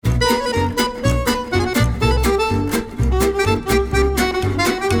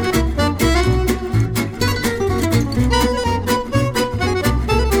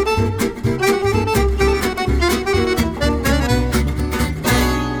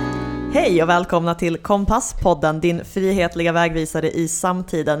Hej och välkomna till Kompasspodden, din frihetliga vägvisare i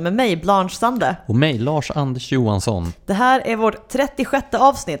samtiden med mig, Blanche Sande. Och mig, Lars-Anders Johansson. Det här är vårt 36:e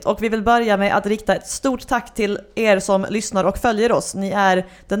avsnitt och vi vill börja med att rikta ett stort tack till er som lyssnar och följer oss. Ni är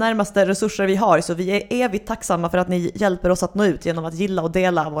den närmaste resurser vi har, så vi är evigt tacksamma för att ni hjälper oss att nå ut genom att gilla och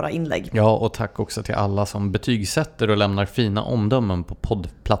dela våra inlägg. Ja, och tack också till alla som betygsätter och lämnar fina omdömen på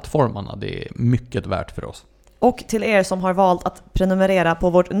poddplattformarna. Det är mycket värt för oss. Och till er som har valt att prenumerera på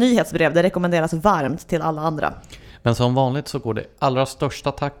vårt nyhetsbrev, det rekommenderas varmt till alla andra. Men som vanligt så går det allra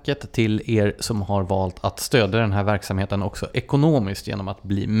största tacket till er som har valt att stödja den här verksamheten också ekonomiskt genom att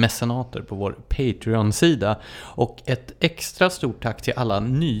bli mecenater på vår Patreon-sida. Och ett extra stort tack till alla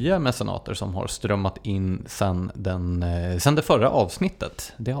nya mecenater som har strömmat in sen det förra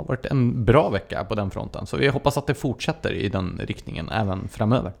avsnittet. Det har varit en bra vecka på den fronten, så vi hoppas att det fortsätter i den riktningen även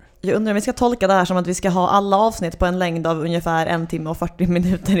framöver. Jag undrar om vi ska tolka det här som att vi ska ha alla avsnitt på en längd av ungefär 1 timme och 40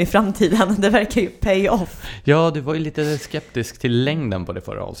 minuter i framtiden. Det verkar ju pay off. Ja, du var ju lite skeptisk till längden på det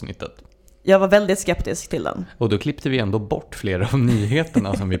förra avsnittet. Jag var väldigt skeptisk till den. Och då klippte vi ändå bort flera av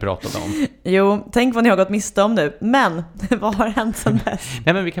nyheterna som vi pratade om. Jo, tänk vad ni har gått miste om nu. Men vad har hänt sedan dess?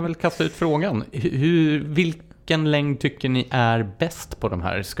 Nej, men vi kan väl kasta ut frågan. Vilken längd tycker ni är bäst på de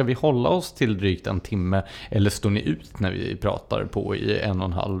här? Ska vi hålla oss till drygt 1 timme eller står ni ut när vi pratar på i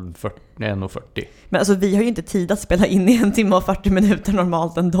 1,40? Men alltså vi har ju inte tid att spela in i 1 timme och 40 minuter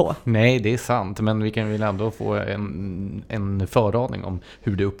normalt ändå. Nej, det är sant. Men vi kan väl ändå få en föraning om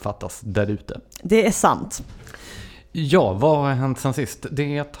hur det uppfattas där ute. Det är sant. Ja, vad har hänt sen sist?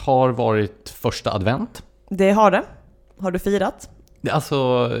 Det har varit första advent. Det har det. Har du firat?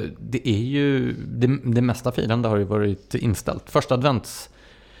 Alltså, det är ju det mesta firande har ju varit inställt. Första advents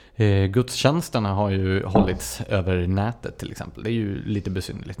gudstjänsterna har ju hållits över nätet till exempel. Det är ju lite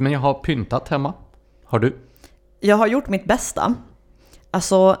besynnerligt. Men jag har pyntat hemma. Har du? Jag har gjort mitt bästa.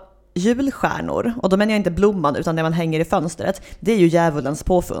 Alltså, julstjärnor, och då menar jag inte blomman utan det man hänger i fönstret, det är ju djävulens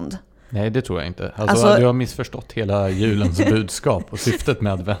påfund. Nej, det tror jag inte. Alltså, du har missförstått hela julens budskap och syftet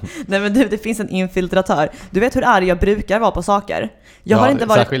med advent. Nej, men det finns en infiltratör. Du vet hur arg jag brukar vara på saker. Jag har inte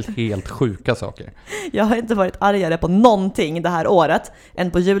särskilt helt sjuka saker. Jag har inte varit argare på någonting det här året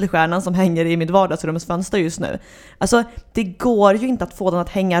än på julstjärnan som hänger i mitt vardagsrumsfönster just nu. Alltså, det går ju inte att få den att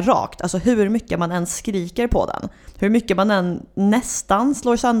hänga rakt. Alltså, hur mycket man än skriker på den. Hur mycket man än nästan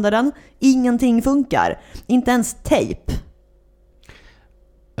slår sönder den. Ingenting funkar. Inte ens tejp.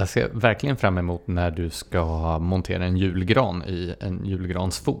 Jag ser verkligen fram emot när du ska montera en julgran i en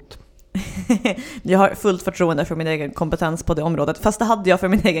julgransfot. Jag har fullt förtroende för min egen kompetens på det området. Fast det hade jag för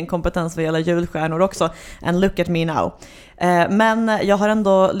min egen kompetens vad gäller julstjärnor också. And look at me now. Men jag har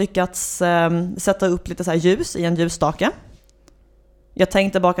ändå lyckats sätta upp lite så här ljus i en ljusstake. Jag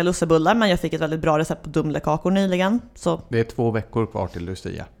tänkte baka lussebullar, men jag fick ett väldigt bra recept på dumlekakor nyligen. Så... Det är 2 veckor kvar till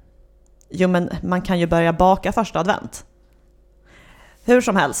Lucia. Jo, men man kan ju börja baka första advent. Hur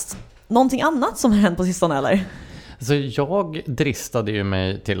som helst. Någonting annat som har hänt på sistone, eller? Så jag dristade ju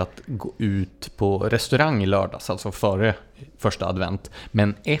mig till att gå ut på restaurang i lördags, alltså före första advent.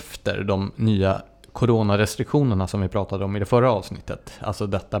 Men efter de nya coronarestriktionerna som vi pratade om i det förra avsnittet. Alltså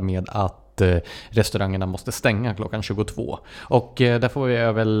detta med att restaurangerna måste stänga klockan 22. Och där får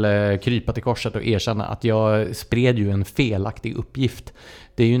jag väl krypa till korset och erkänna att jag spred ju en felaktig uppgift.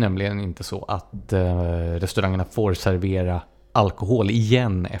 Det är ju nämligen inte så att restaurangerna får servera alkohol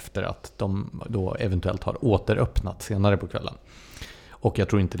igen efter att de då eventuellt har återöppnat senare på kvällen. Och jag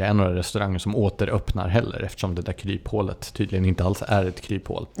tror inte det är några restauranger som återöppnar heller, eftersom det där kryphålet tydligen inte alls är ett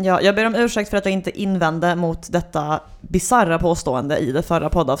kryphål. Ja, jag ber om ursäkt för att jag inte invände mot detta bizarra påstående i det förra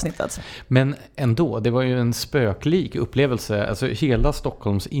poddavsnittet. Men ändå, det var ju en spöklik upplevelse. Alltså hela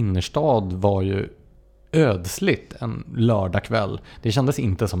Stockholms innerstad var ju ödsligt en lördagkväll. Det kändes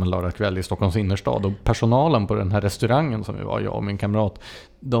inte som en lördagkväll i Stockholms innerstad, och personalen på den här restaurangen som vi var, jag och min kamrat,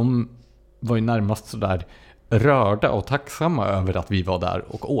 de var ju närmast så där rörda och tacksamma över att vi var där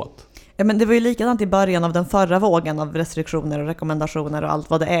och åt. Ja, men det var ju likadant i början av den förra vågen av restriktioner och rekommendationer och allt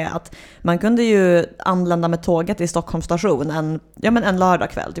vad det är, att man kunde ju anlända med tåget i Stockholms station en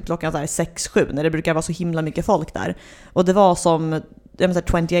lördagkväll, typ klockan 6-7, när det brukar vara så himla mycket folk där. Och det var som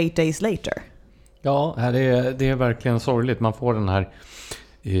 28 days later. Ja, det är verkligen sorgligt. Man får den här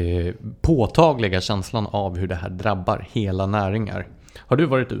påtagliga känslan av hur det här drabbar hela näringar. Har du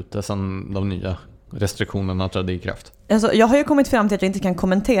varit ute sedan de nya restriktionerna trädde i kraft? Alltså, jag har ju kommit fram till att jag inte kan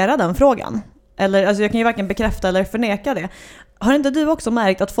kommentera den frågan. Eller, alltså, jag kan ju varken bekräfta eller förneka det. Har inte du också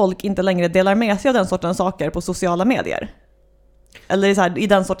märkt att folk inte längre delar med sig av den sortens saker på sociala medier? Eller i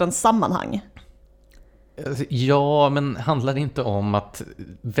den sortens sammanhang? Ja, men handlar det inte om att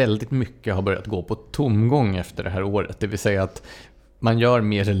väldigt mycket har börjat gå på tomgång efter det här året? Det vill säga att man gör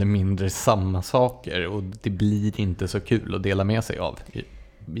mer eller mindre samma saker och det blir inte så kul att dela med sig av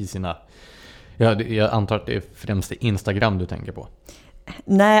i sina... Jag antar att det är främst Instagram du tänker på.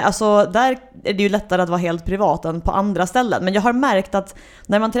 Nej, alltså där är det ju lättare att vara helt privat än på andra ställen. Men jag har märkt att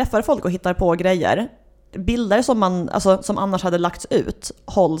när man träffar folk och hittar på grejer, bilder som annars hade lagts ut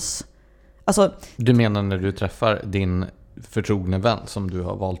hålls... Alltså, du menar när du träffar din förtrogne vän som du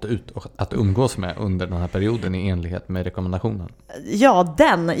har valt ut att umgås med under den här perioden i enlighet med rekommendationen?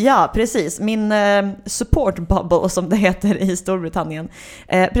 Ja, precis. Min support bubble som det heter i Storbritannien.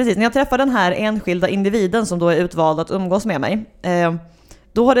 Precis, när jag träffar den här enskilda individen som då är utvald att umgås med mig,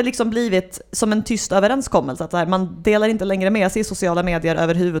 då har det liksom blivit som en tyst överenskommelse att man delar inte längre med sig i sociala medier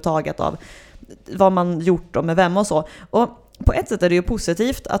överhuvudtaget av vad man gjort och med vem och så. Och på ett sätt är det ju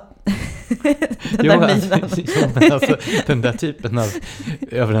positivt att den där typen av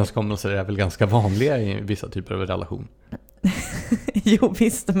överenskommelser är väl ganska vanliga i vissa typer av relation. Jo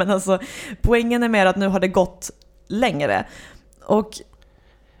visst, men alltså poängen är mer att nu har det gått längre. Och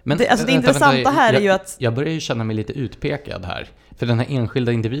men, det intressanta här är ju att... Jag börjar ju känna mig lite utpekad här. För den här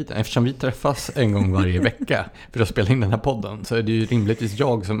enskilda individen, eftersom vi träffas en gång varje vecka för att spela in den här podden, så är det ju rimligtvis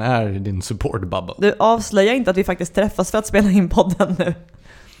jag som är din support bubble. Du avslöjar inte att vi faktiskt träffas för att spela in podden nu.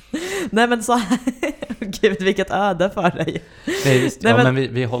 Nej men så här, gud vilket öde för dig. Nej, visst, men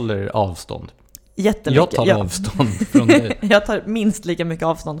vi håller avstånd. Jättemycket. Jag tar avstånd från dig. Jag tar minst lika mycket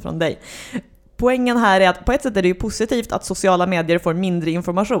avstånd från dig. Poängen här är att på ett sätt är det ju positivt att sociala medier får mindre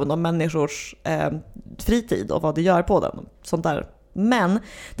information om människors fritid och vad de gör på den. Sånt där. Men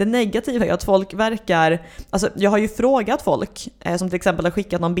det negativa är att folk verkar... Alltså jag har ju frågat folk som till exempel har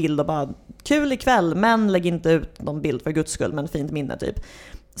skickat någon bild och bara kul ikväll men lägg inte ut någon bild för guds skull men fint minne typ.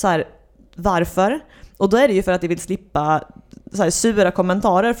 Så här, varför? Och då är det ju för att de vill slippa så här, sura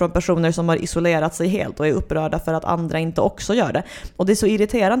kommentarer från personer som har isolerat sig helt och är upprörda för att andra inte också gör det. Och det är så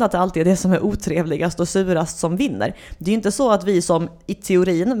irriterande att det alltid är det som är otrevligast och surast som vinner. Det är ju inte så att vi som i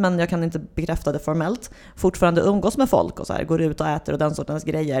teorin, men jag kan inte bekräfta det formellt, fortfarande umgås med folk och så här, går ut och äter och den sortens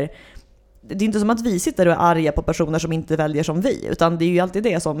grejer. Det är inte som att vi sitter och är arga på personer som inte väljer som vi, utan det är ju alltid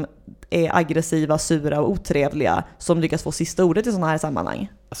det som är aggressiva, sura och otrevliga som lyckas få sista ordet i sådana här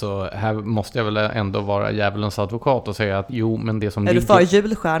sammanhang. Alltså här måste jag väl ändå vara djävulens advokat och säga att jo, men det som är du för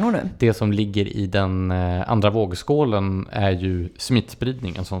julstjärnor nu? Det som ligger i den andra vågskålen är ju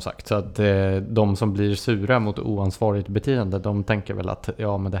smittspridningen som sagt. Så att de som blir sura mot oansvarigt beteende, de tänker väl att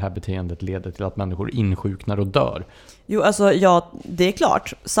ja, men det här beteendet leder till att människor insjuknar och dör. Jo, alltså ja, det är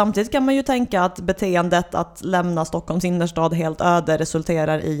klart. Samtidigt kan man ju tänka att beteendet att lämna Stockholms innerstad helt öde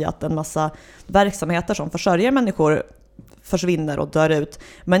resulterar i att en massa verksamheter som försörjer människor försvinner och dör ut.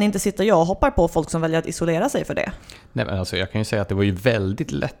 Men inte sitter jag och hoppar på folk som väljer att isolera sig för det. Nej, men alltså jag kan ju säga att det var ju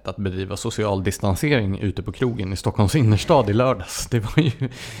väldigt lätt att bedriva social distansering ute på krogen i Stockholms innerstad i lördags.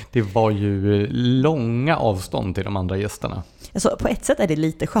 Det var ju långa avstånd till de andra gästerna. Alltså, på ett sätt är det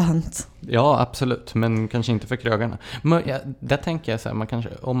lite skönt. Ja, absolut. Men kanske inte för krögarna. Men där tänker jag så här,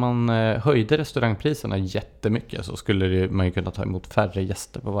 om man höjde restaurangpriserna jättemycket så skulle man ju kunna ta emot färre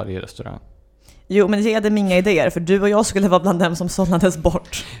gäster på varje restaurang. Jo, men ge dem inga idéer, för du och jag skulle vara bland dem som sållades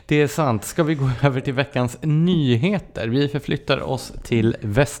bort. Det är sant. Ska vi gå över till veckans nyheter? Vi förflyttar oss till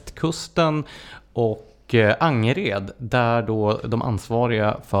västkusten och Angered, där då de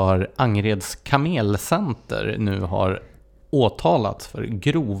ansvariga för Angereds kamelcenter nu har åtalats för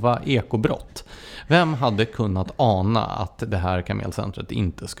grova ekobrott. Vem hade kunnat ana att det här kamelcentret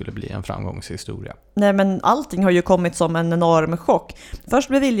inte skulle bli en framgångshistoria? Nej, men allting har ju kommit som en enorm chock. Först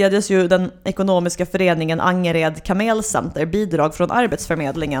beviljades ju den ekonomiska föreningen Angered Kamelcenter bidrag från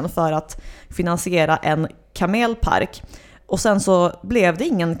Arbetsförmedlingen för att finansiera en kamelpark. Och sen så blev det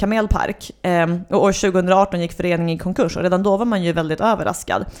ingen kamelpark. Och år 2018 gick föreningen i konkurs och redan då var man ju väldigt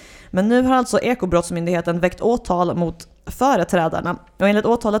överraskad. Men nu har alltså Ekobrottsmyndigheten väckt åtal mot företrädarna. Och enligt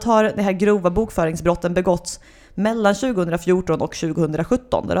åtalet har det här grova bokföringsbrotten begåtts mellan 2014 och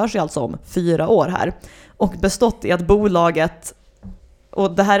 2017. Det rör sig alltså om 4 år här. Och bestått i att bolaget,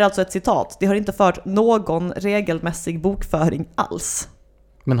 och det här är alltså ett citat, det har inte fört någon regelmässig bokföring alls.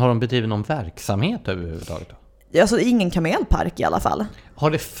 Men har de bedrivit någon verksamhet överhuvudtaget då? Alltså ingen kamelpark i alla fall.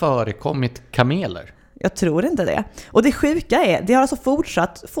 Har det förekommit kameler? Jag tror inte det. Och det sjuka är, det har alltså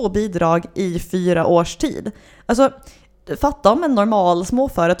fortsatt få bidrag i 4 års tid. Alltså, fatta om en normal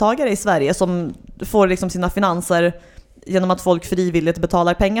småföretagare i Sverige som får liksom sina finanser genom att folk frivilligt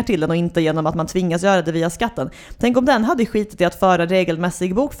betalar pengar till den och inte genom att man tvingas göra det via skatten. Tänk om den hade skitit i att föra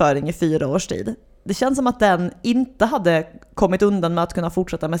regelmässig bokföring i 4 års tid. Det känns som att den inte hade kommit undan med att kunna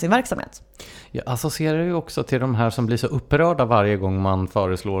fortsätta med sin verksamhet. Jag associerar ju också till de här som blir så upprörda varje gång man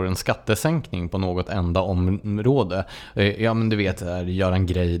föreslår en skattesänkning på något enda område. Ja, men du vet, Göran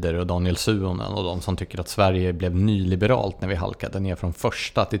Greider och Daniel Suhonen och de som tycker att Sverige blev nyliberalt när vi halkade ner från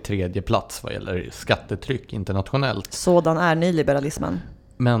första till tredje plats vad gäller skattetryck internationellt. Sådan är nyliberalismen.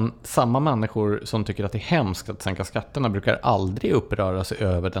 Men samma människor som tycker att det är hemskt att sänka skatterna brukar aldrig uppröra sig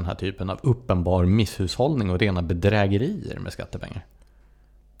över den här typen av uppenbar misshushållning och rena bedrägerier med skattepengar.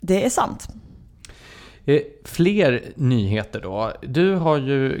 Det är sant. Fler nyheter då. Du har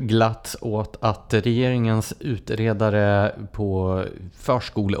ju glatt åt att regeringens utredare på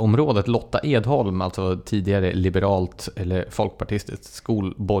förskoleområdet, Lotta Edholm, alltså tidigare liberalt eller folkpartistiskt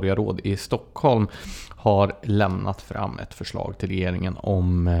skolborgarråd i Stockholm, har lämnat fram ett förslag till regeringen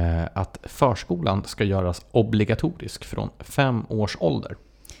om att förskolan ska göras obligatorisk från 5 års ålder.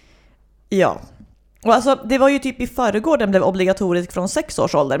 Ja. Och alltså, det var ju typ i förrgår den blev obligatorisk från 6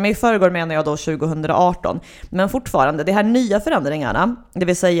 års ålder. Men i förrgår menar jag då 2018. Men fortfarande, de här nya förändringarna, det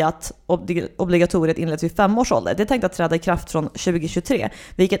vill säga att obligatoriet inleds vid 5 års ålder, det är tänkt att träda i kraft från 2023.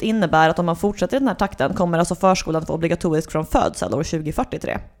 Vilket innebär att om man fortsätter i den här takten kommer alltså förskolan få obligatorisk från födsel år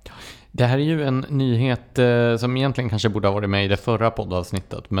 2043. Det här är ju en nyhet som egentligen kanske borde ha varit med i det förra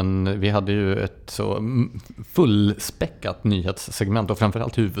poddavsnittet, men vi hade ju ett så fullspäckat nyhetssegment och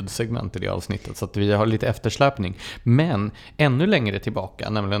framförallt huvudsegment i det avsnittet, så att vi har lite eftersläpning. Men ännu längre tillbaka,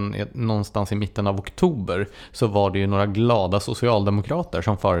 nämligen någonstans i mitten av oktober, så var det ju några glada socialdemokrater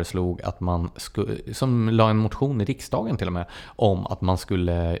som föreslog att man som la en motion i riksdagen till och med, om att man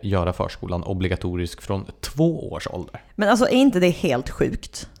skulle göra förskolan obligatorisk från 2 års ålder. Men alltså är inte det helt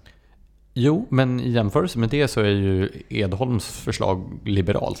sjukt? Jo, men i jämförelse med det så är ju Edholms förslag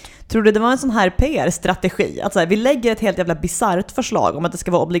liberalt. Tror du det var en sån här PR-strategi? Att så här, vi lägger ett helt jävla bizarrt förslag om att det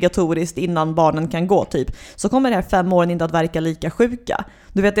ska vara obligatoriskt innan barnen kan gå typ. Så kommer det här 5 åren inte att verka lika sjuka.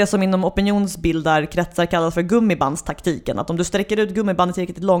 Du vet det som inom opinionsbildarkretsar kallas för gummibandstaktiken. Att om du sträcker ut gummibandet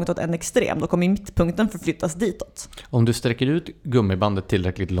tillräckligt långt åt en extrem, då kommer mittpunkten förflyttas ditåt. Om du sträcker ut gummibandet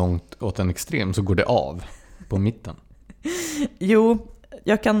tillräckligt långt åt en extrem så går det av på mitten. Jo,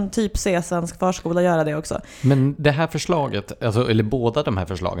 jag kan typ se svensk förskola göra det också. Men det här förslaget, alltså, eller båda de här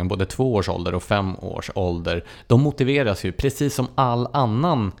förslagen, både 2 års ålder och 5 års ålder, de motiveras ju precis som all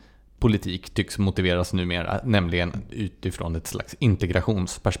annan politik tycks motiveras numera, nämligen utifrån ett slags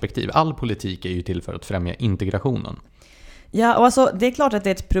integrationsperspektiv. All politik är ju till för att främja integrationen. Ja, och alltså, det är klart att det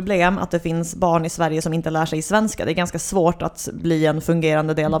är ett problem att det finns barn i Sverige som inte lär sig svenska. Det är ganska svårt att bli en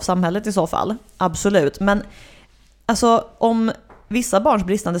fungerande del av samhället i så fall. Absolut. Men alltså, om vissa barns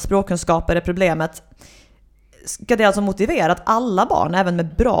bristande språkkunskaper är problemet, ska det alltså motivera att alla barn, även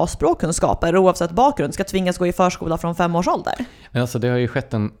med bra språkkunskaper oavsett bakgrund, ska tvingas gå i förskola från 5 års ålder? Alltså det har ju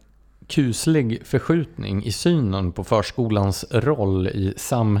skett en kuslig förskjutning i synen på förskolans roll i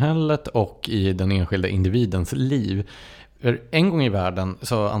samhället och i den enskilda individens liv. En gång i världen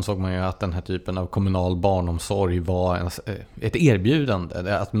så ansåg man ju att den här typen av kommunal barnomsorg var ett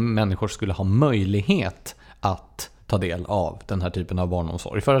erbjudande, att människor skulle ha möjlighet att ta del av den här typen av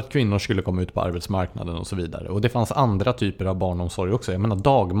barnomsorg för att kvinnor skulle komma ut på arbetsmarknaden och så vidare. Och det fanns andra typer av barnomsorg också. Jag menar,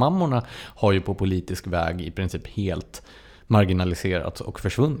 dagmammorna har ju på politisk väg i princip helt marginaliserats och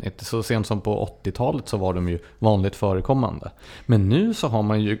försvunnit. Så sent som på 80-talet så var de ju vanligt förekommande. Men nu så har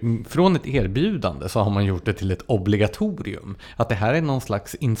man ju, från ett erbjudande så har man gjort det till ett obligatorium. Att det här är någon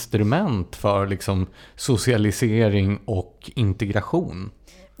slags instrument för liksom socialisering och integration.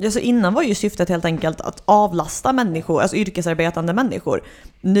 Ja, så innan var ju syftet helt enkelt att avlasta människor, alltså yrkesarbetande människor.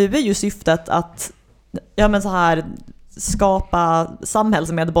 Nu är ju syftet att skapa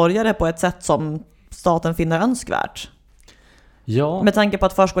samhällsmedborgare på ett sätt som staten finner önskvärt. Ja. Med tanke på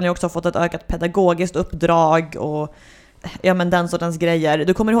att förskolan också har fått ett ökat pedagogiskt uppdrag och den sortens grejer.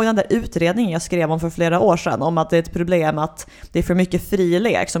 Du kommer ihåg den där utredningen jag skrev om för flera år sedan om att det är ett problem att det är för mycket fri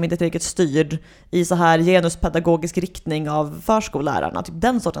lek som inte är tillräckligt styrd i så här genuspedagogisk riktning av förskollärarna. Typ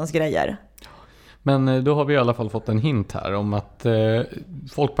den sortens grejer. Men då har vi i alla fall fått en hint här om att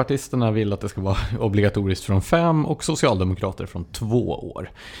folkpartisterna vill att det ska vara obligatoriskt från 5 och socialdemokrater från 2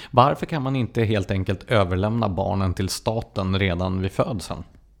 år. Varför kan man inte helt enkelt överlämna barnen till staten redan vid födseln?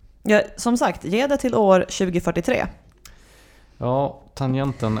 Ja, som sagt, ge det till år 2043. Ja,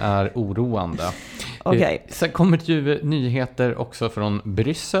 tangenten är oroande. Okay. Sen kommer det ju nyheter också från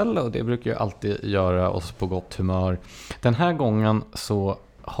Bryssel och det brukar ju alltid göra oss på gott humör. Den här gången så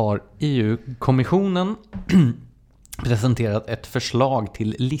har EU-kommissionen presenterat ett förslag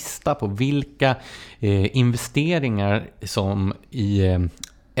till lista på vilka investeringar som i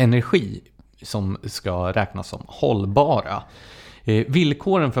energi som ska räknas som hållbara.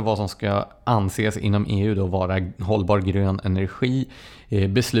 Villkoren för vad som ska anses inom EU då vara hållbar grön energi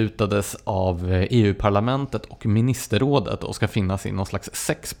beslutades av EU-parlamentet och ministerrådet och ska finnas i någon slags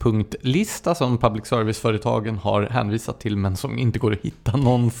 6-punktlista som public service-företagen har hänvisat till men som inte går att hitta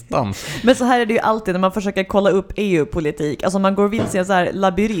någonstans. Men så här är det ju alltid när man försöker kolla upp EU-politik. Alltså man går vilse i en så här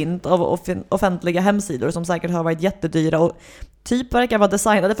labyrint av offentliga hemsidor som säkert har varit jättedyra och typ verkar vara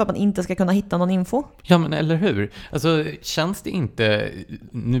designade för att man inte ska kunna hitta någon info. Ja, men eller hur? Alltså, känns det inte,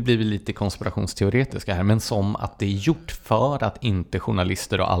 nu blir vi lite konspirationsteoretiska här, men som att det är gjort för att inte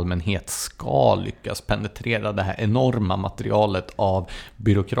journalister och allmänhet ska lyckas penetrera det här enorma materialet av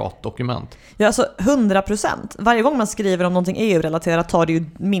byråkratdokument? Ja, alltså 100%. Varje gång man skriver om någonting EU-relaterat tar det ju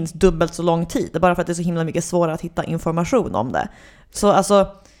minst dubbelt så lång tid, bara för att det är så himla mycket svårare att hitta information om det. Så alltså,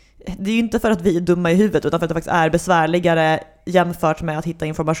 det är ju inte för att vi är dumma i huvudet utan för att det faktiskt är besvärligare jämfört med att hitta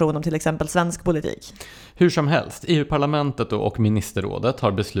information om till exempel svensk politik. Hur som helst, EU-parlamentet och ministerrådet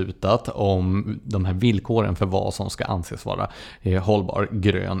har beslutat om de här villkoren för vad som ska anses vara hållbar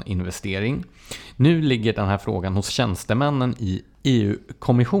grön investering. Nu ligger den här frågan hos tjänstemännen i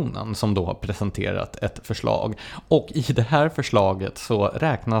EU-kommissionen som då har presenterat ett förslag. Och i det här förslaget så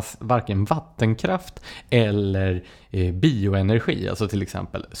räknas varken vattenkraft eller bioenergi, alltså till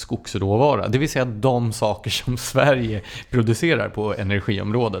exempel skogsråvara. Det vill säga de saker som Sverige producerar på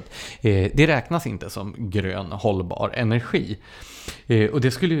energiområdet. Det räknas inte som grön hållbar energi. Och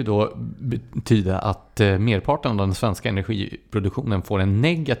det skulle ju då betyda att merparten av den svenska energiproduktionen får en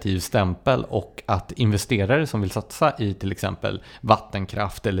negativ stämpel och att investerare som vill satsa i till exempel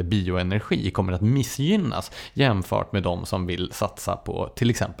vattenkraft eller bioenergi kommer att missgynnas jämfört med de som vill satsa på till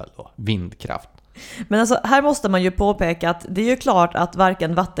exempel då vindkraft. Men alltså här måste man ju påpeka att det är ju klart att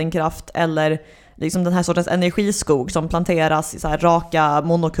varken vattenkraft eller liksom den här sortens energiskog som planteras i så här raka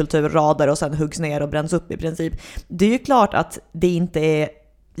monokulturrader och sen huggs ner och bränns upp i princip. Det är ju klart att det inte är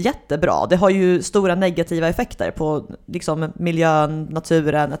jättebra. Det har ju stora negativa effekter på liksom miljön,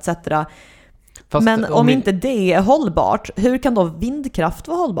 naturen etc. Men om inte det är hållbart, hur kan då vindkraft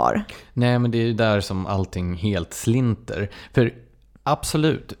vara hållbar? Nej, men det är ju där som allting helt slinter. För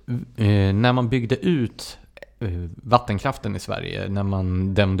absolut, när man byggde ut vattenkraften i Sverige, när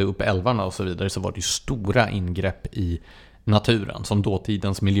man dämde upp älvarna och så vidare, så var det ju stora ingrepp i naturen som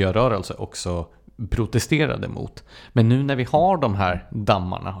dåtidens miljörörelse också protesterade mot. Men nu när vi har de här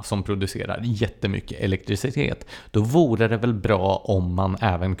dammarna som producerar jättemycket elektricitet, då vore det väl bra om man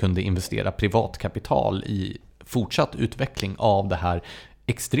även kunde investera privatkapital i fortsatt utveckling av det här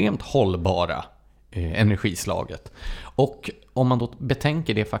extremt hållbara energislaget. Och om man då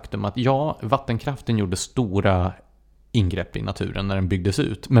betänker det faktum att ja, vattenkraften gjorde stora ingrepp i naturen när den byggdes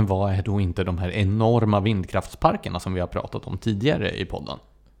ut, men vad är då inte de här enorma vindkraftsparkerna som vi har pratat om tidigare i podden?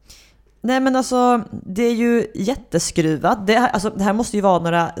 Nej men alltså, det är ju jätteskruvat. Det här måste ju vara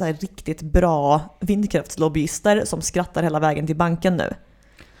några riktigt bra vindkraftslobbyister som skrattar hela vägen till banken nu.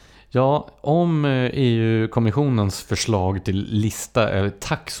 Ja, om EU-kommissionens förslag till lista, eller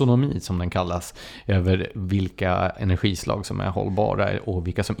taxonomi som den kallas, över vilka energislag som är hållbara och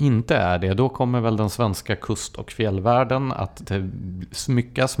vilka som inte är det, då kommer väl den svenska kust- och fjällvärlden att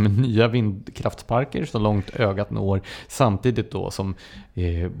smyckas med nya vindkraftsparker så långt ögat når, samtidigt då som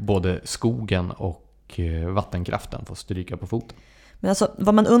både skogen och vattenkraften får stryka på foten. Men alltså,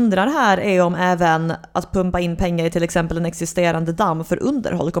 vad man undrar här är om även att pumpa in pengar i till exempel en existerande damm för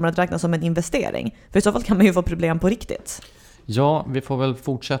underhåll kommer att räknas som en investering. För i så fall kan man ju få problem på riktigt. Ja, vi får väl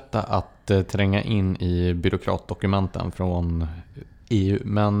fortsätta att tränga in i byråkratdokumenten från EU.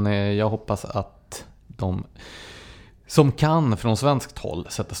 Men jag hoppas att de som kan från svenskt håll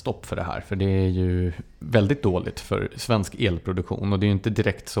sätta stopp för det här. För det är ju väldigt dåligt för svensk elproduktion. Och det är ju inte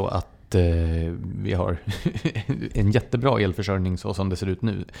direkt så att vi har en jättebra elförsörjning så som det ser ut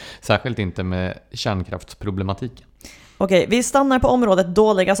nu. Särskilt inte med kärnkraftsproblematiken. Okej, vi stannar på området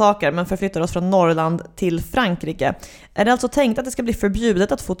dåliga saker men förflyttar oss från Norrland till Frankrike. Är det alltså tänkt att det ska bli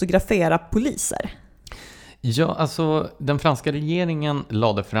förbjudet att fotografera poliser? Ja, alltså den franska regeringen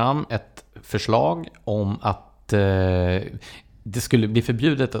lade fram ett förslag om att det skulle bli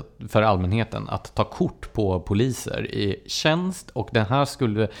förbjudet för allmänheten att ta kort på poliser i tjänst, och den här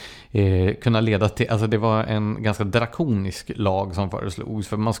skulle kunna leda till, alltså det var en ganska drakonisk lag som föreslogs,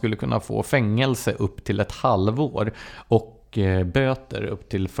 för man skulle kunna få fängelse upp till ett halvår och böter upp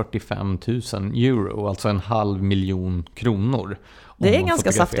till 45 000 euro, alltså 500 000 kronor. Det är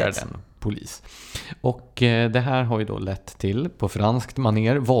ganska saftigt. polis. Och det här har ju då lett till, på franskt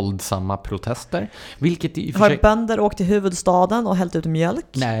maner, våldsamma protester. Vilket i och för sig... Har bönder åkt till huvudstaden och hällt ut mjölk?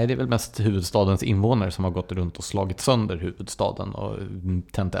 Nej, det är väl mest huvudstadens invånare som har gått runt och slagit sönder huvudstaden och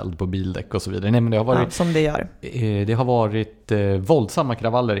tänt eld på bildäck och så vidare. Nej, men det har varit, som det gör. Det har varit våldsamma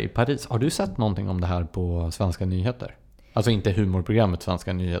kravaller i Paris. Har du sett någonting om det här på svenska nyheter? Alltså inte humorprogrammet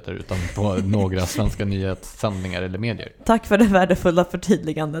Svenska nyheter utan på några svenska nyhetssändningar eller medier. Tack för det värdefulla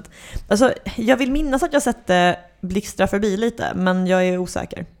förtydligandet. Alltså, jag vill minnas att jag sett det blixtra förbi lite, men jag är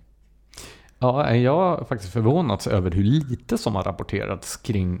osäker. Ja, jag har faktiskt förvånats över hur lite som har rapporterats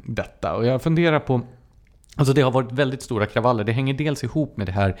kring detta. Och jag funderar på... Alltså det har varit väldigt stora kravaller. Det hänger dels ihop med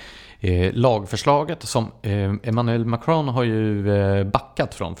det här lagförslaget som Emmanuel Macron har ju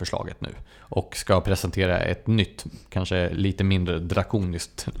backat från förslaget nu och ska presentera ett nytt, kanske lite mindre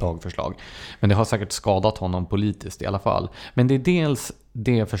drakoniskt lagförslag. Men det har säkert skadat honom politiskt i alla fall. Men det är dels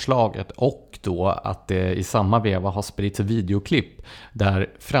det förslaget och då att det i samma veva har spritts videoklipp där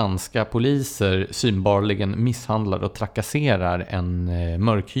franska poliser synbarligen misshandlar och trakasserar en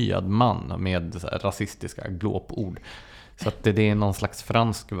mörkhyad man med rasistiska glåpord. Så att det är någon slags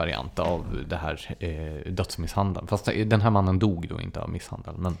fransk variant av det här dödsmisshandeln. Fast den här mannen dog då inte av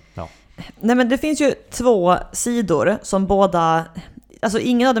misshandel. Men, ja. Nej, men det finns ju två sidor som båda... Alltså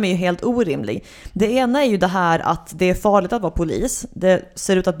ingen av dem är ju helt orimlig. Det ena är ju det här att det är farligt att vara polis. Det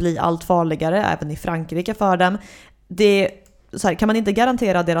ser ut att bli allt farligare även i Frankrike för dem. Så här, kan man inte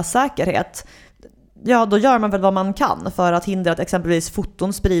garantera deras säkerhet, ja då gör man väl vad man kan för att hindra att exempelvis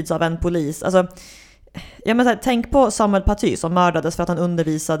foton sprids av en polis. Alltså, ja, men så här, tänk på Samuel Paty som mördades för att han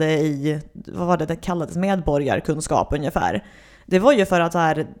undervisade i, vad var det kallades, medborgarkunskap ungefär. Det var ju för att så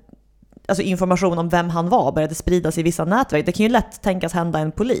här, alltså information om vem han var började spridas i vissa nätverk. Det kan ju lätt tänkas hända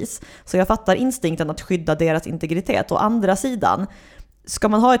en polis. Så jag fattar instinkten att skydda deras integritet. Å andra sidan, ska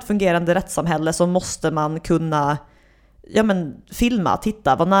man ha ett fungerande rättssamhälle så måste man kunna filma,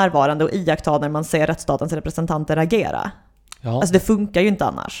 titta, vara närvarande och iaktta när man ser rättsstatens representanter agera. Ja. Alltså det funkar ju inte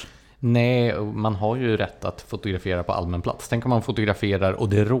annars. Nej, man har ju rätt att fotografera på allmän plats. Tänk om man fotograferar och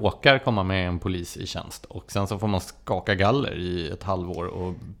det råkar komma med en polis i tjänst. Och sen så får man skaka galler i ett halvår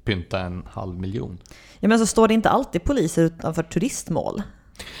och pynta 500 000. Ja, men så står det inte alltid poliser utanför turistmål.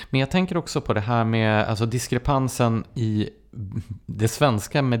 Men jag tänker också på det här med alltså diskrepansen i det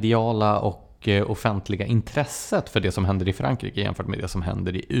svenska mediala och offentliga intresset för det som händer i Frankrike jämfört med det som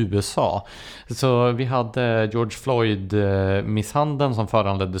händer i USA. Så vi hade George Floyd-misshandeln som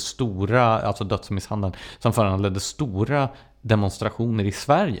föranledde dödsmisshandeln som föranledde stora demonstrationer i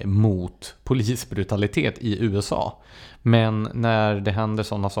Sverige mot polisbrutalitet i USA. Men när det händer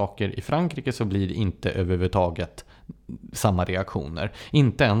sådana saker i Frankrike så blir det inte överhuvudtaget samma reaktioner.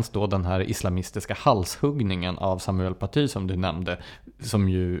 Inte ens då den här islamistiska halshuggningen av Samuel Paty som du nämnde, som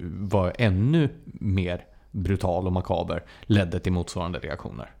ju var ännu mer brutal och makaber, ledde till motsvarande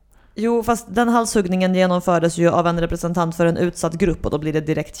reaktioner. Jo, fast den halshuggningen genomfördes ju av en representant för en utsatt grupp och då blir det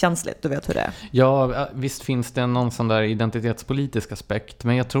direkt känsligt, du vet hur det är. Ja, visst finns det någon sån där identitetspolitisk aspekt,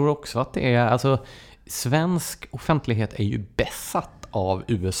 men jag tror också att det är, alltså svensk offentlighet är ju besatt av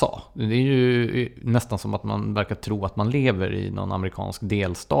USA. Det är ju nästan som att man verkar tro att man lever i någon amerikansk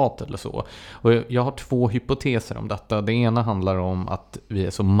delstat eller så. Och jag har två hypoteser om detta. Det ena handlar om att vi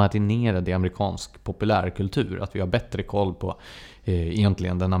är så marinerade i amerikansk populärkultur, att vi har bättre koll på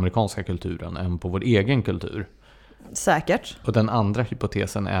egentligen den amerikanska kulturen än på vår egen kultur. Säkert. Och den andra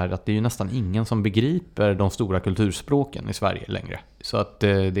hypotesen är att det är ju nästan ingen som begriper de stora kulturspråken i Sverige längre. Så att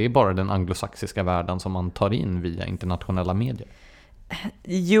det är bara den anglosaxiska världen som man tar in via internationella medier.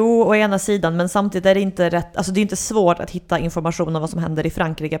 Jo, å ena sidan, men samtidigt är det inte rätt, alltså det är inte svårt att hitta information om vad som händer i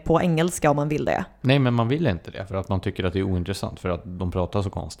Frankrike på engelska om man vill det. Nej, men man vill inte det för att man tycker att det är ointressant för att de pratar så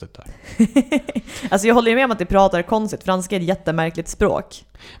konstigt där. Alltså jag håller ju med om att de pratar konstigt, franska är ett jättemärkligt språk.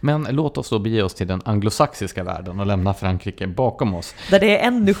 Men låt oss då bege oss till den anglosaxiska världen och lämna Frankrike bakom oss. Där det är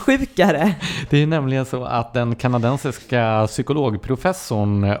ännu sjukare. Det är nämligen så att den kanadensiska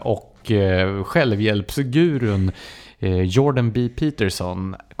psykologprofessorn och självhjälpsgurun Jordan B.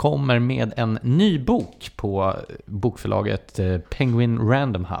 Peterson kommer med en ny bok på bokförlaget Penguin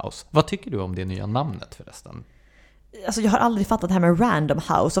Random House. Vad tycker du om det nya namnet förresten? Alltså jag har aldrig fattat det här med Random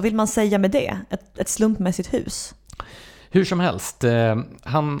House. Vad vill man säga med det? Ett slumpmässigt hus? Hur som helst,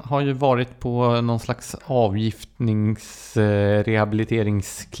 han har ju varit på någon slags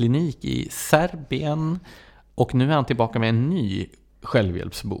avgiftningsrehabiliteringsklinik i Serbien och nu är han tillbaka med en ny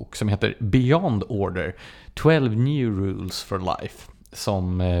självhjälpsbok som heter Beyond Order, 12 New Rules for Life,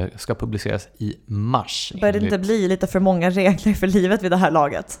 som ska publiceras i mars. Börjar det inte bli lite för många regler för livet vid det här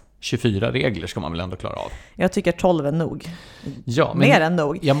laget? 24 regler ska man väl ändå klara av. Jag tycker 12 är nog. Ja, mer än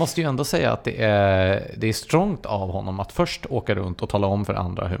nog. Jag måste ju ändå säga att det är strongt av honom att först åka runt och tala om för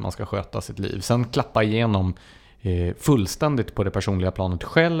andra hur man ska sköta sitt liv. Sen klappa igenom fullständigt på det personliga planet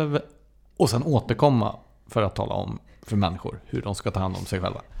själv och sen återkomma för att tala om för människor hur de ska ta hand om sig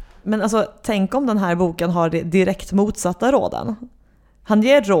själva. Men alltså, tänk om den här boken har det direkt motsatta råden. Han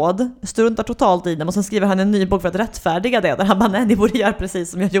ger råd, struntar totalt i dem och sen skriver han en ny bok för att rättfärdiga det. Där han bara, nej, ni borde göra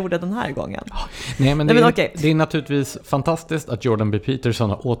precis som jag gjorde den här gången. Nej, men det är naturligtvis fantastiskt att Jordan B. Peterson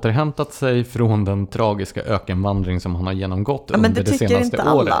har återhämtat sig från den tragiska ökenvandring som han har genomgått under det senaste året.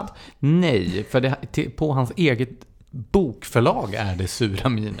 Alla. Nej, för på hans eget bokförlag är det sura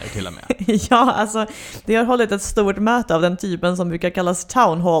miner till och med. Ja, alltså det har hållit ett stort möte av den typen som brukar kallas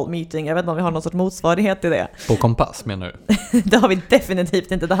town hall meeting. Jag vet inte om vi har någon sorts motsvarighet till det. På Kompass menar du? Det har vi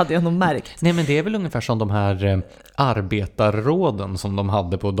definitivt inte, det hade jag nog märkt. Nej, men det är väl ungefär som de här arbetarråden som de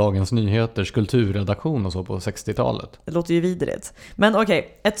hade på Dagens Nyheters kulturredaktion och så på 60-talet. Det låter ju vidrigt. Men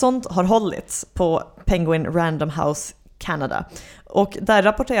okej, ett sånt har hållits på Penguin Random House Canada. Och där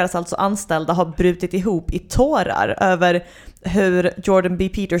rapporteras alltså anställda har brutit ihop i tårar över hur Jordan B.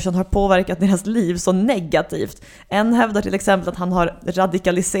 Peterson har påverkat deras liv så negativt. En hävdar till exempel att han har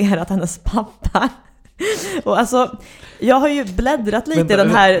radikaliserat hennes pappa. Och alltså, jag har ju bläddrat lite i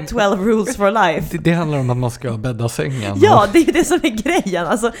den här 12 Rules for Life. Det handlar om att man ska bädda sängen. Ja, det är ju det som är grejen.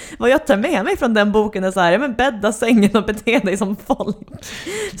 Alltså, vad jag tar med mig från den boken är så här, men bädda sängen och bete dig som folk.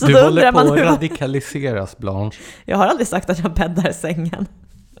 Så du håller på att radikaliseras, Blanche. Jag har aldrig sagt att jag bäddar sängen.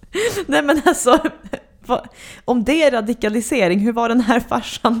 Nej, men alltså, om det är radikalisering, hur var den här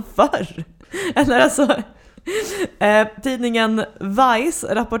farsan förr? Eller alltså... tidningen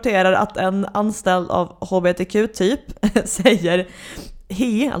Vice rapporterar att en anställd av HBTQ-typ säger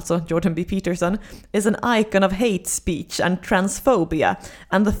he, alltså Jordan B. Peterson, is an icon of hate speech and transphobia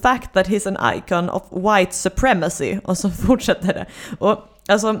and the fact that he's an icon of white supremacy. Och så fortsätter det. Och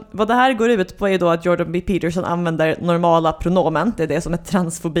alltså, vad det här går ut på är då att Jordan B. Peterson använder normala pronomen, det är det som är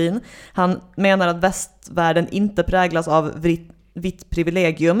transfobin. Han menar att västvärlden inte präglas av vitt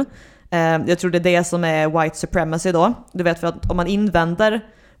privilegium. Jag tror det är det som är white supremacy då. Du vet, för att om man invänder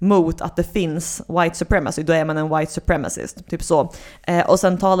mot att det finns white supremacy, då är man en white supremacist, typ så. Och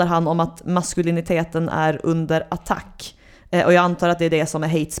sen talar han om att maskuliniteten är under attack. Och jag antar att det är det som är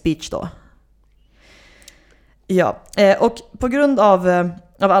hate speech då. Ja, och på grund av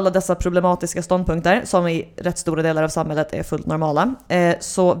alla dessa problematiska ståndpunkter som i rätt stora delar av samhället är fullt normala,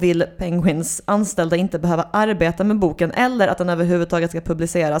 så vill Penguins anställda inte behöva arbeta med boken eller att den överhuvudtaget ska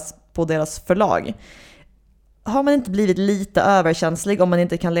publiceras på deras förlag. Har man inte blivit lite överkänslig om man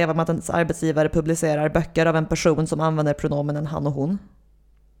inte kan leva med att ens arbetsgivare publicerar böcker av en person som använder pronomenen han och hon?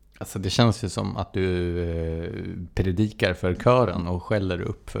 Alltså det känns ju som att du predikar för kören och skäller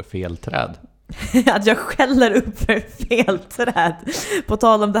upp för fel träd. Att jag skäller upp för fel träd. På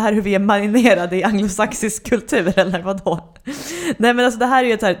tal om det här hur vi är marinerade i anglosaxisk kultur, eller vadå? Nej, men alltså det här är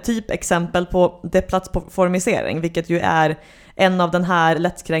ju ett här typexempel på deplattformisering, vilket ju är en av den här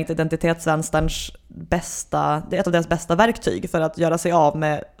lättkränkta identitetsvänsterns bästa, det är ett av deras bästa verktyg för att göra sig av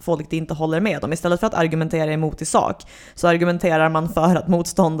med folk de inte håller med om. Istället för att argumentera emot i sak så argumenterar man för att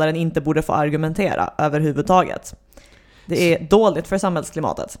motståndaren inte borde få argumentera överhuvudtaget. Det är dåligt för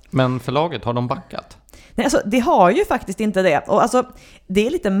samhällsklimatet. Men förlaget, har de backat? Nej, alltså det har ju faktiskt inte det. Och alltså, det är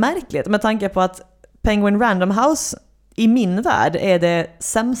lite märkligt med tanke på att Penguin Random House i min värld är det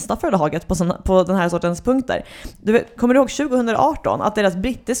sämsta förlaget på den här sortens punkter. Kommer du ihåg 2018 att deras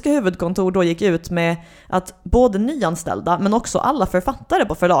brittiska huvudkontor då gick ut med att både nyanställda men också alla författare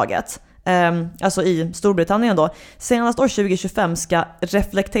på förlaget, alltså i Storbritannien då, senast år 2025 ska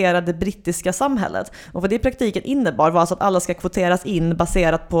reflektera det brittiska samhället. Och vad det i praktiken innebar var alltså att alla ska kvoteras in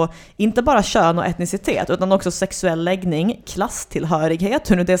baserat på inte bara kön och etnicitet utan också sexuell läggning,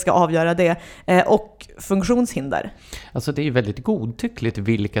 klasstillhörighet, hur nu det ska avgöra det, och funktionshinder. Alltså det är väldigt godtyckligt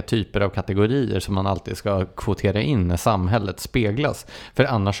vilka typer av kategorier som man alltid ska kvotera in när samhället speglas. För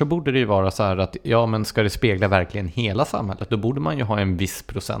annars så borde det ju vara så här att ja, men ska det spegla verkligen hela samhället, då borde man ju ha en viss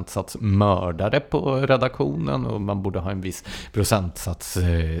procentsats mördare på redaktionen och man borde ha en viss procentsats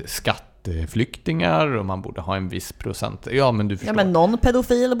skatteflyktingar och man borde ha en viss procent. Ja, men du förstår. Ja, men någon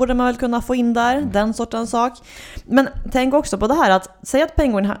pedofil borde man väl kunna få in där, den sortens sak. Men tänk också på det här att säga att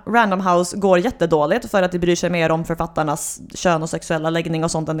Penguin Random House går jättedåligt för att de bryr sig mer om författarnas kön och sexuella läggning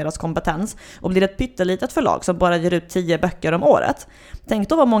och sånt än deras kompetens och blir ett pyttelitet förlag som bara ger ut 10 böcker om året. Tänk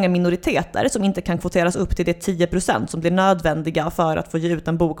då vad många minoriteter som inte kan kvoteras upp till det 10% som blir nödvändiga för att få ge ut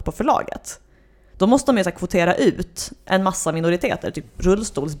en bok på förlaget. Då måste de ju kvotera ut en massa minoriteter, typ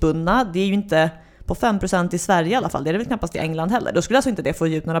rullstolsbundna, det är ju inte på 5% i Sverige i alla fall. Det är det väl knappast i England heller. Då skulle alltså inte det få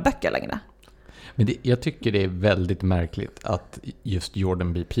ge ut några böcker längre. Men jag tycker det är väldigt märkligt att just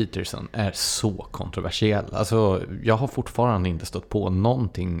Jordan B. Peterson är så kontroversiell. Alltså, jag har fortfarande inte stött på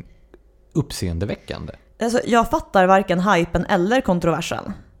någonting uppseendeväckande. Alltså, jag fattar varken hypen eller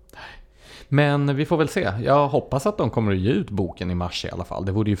kontroversen. Men vi får väl se. Jag hoppas att de kommer att ge ut boken i mars i alla fall.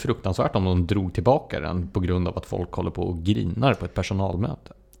 Det vore ju fruktansvärt om de drog tillbaka den på grund av att folk håller på och grinar på ett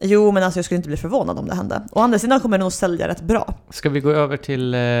personalmöte. Jo, men alltså jag skulle inte bli förvånad om det hände. Och andra sidan kommer det nog sälja rätt bra. Ska vi gå över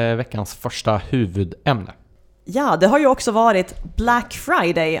till veckans första huvudämne? Ja, det har ju också varit Black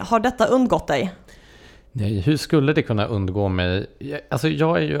Friday. Har detta undgått dig? Nej, hur skulle det kunna undgå mig? Alltså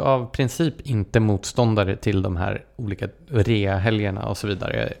jag är ju av princip inte motståndare till de här olika rea-helgerna och så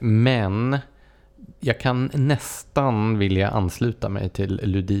vidare. Men jag kan nästan vilja ansluta mig till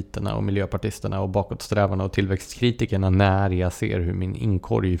luditerna och miljöpartisterna och bakåtsträvarna och tillväxtkritikerna när jag ser hur min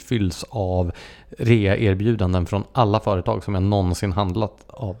inkorg fylls av rea-erbjudanden från alla företag som jag någonsin handlat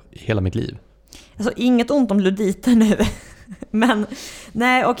av hela mitt liv. Alltså inget ont om luditer nu. Men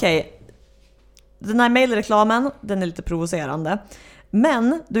nej, okej. Den här mailreklamen, den är lite provocerande.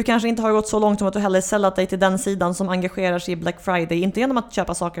 Men du kanske inte har gått så långt som att du heller sällat dig till den sidan som engagerar sig i Black Friday. Inte genom att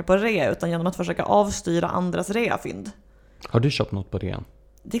köpa saker på rea utan genom att försöka avstyra andras reafynd. Har du köpt något på rean?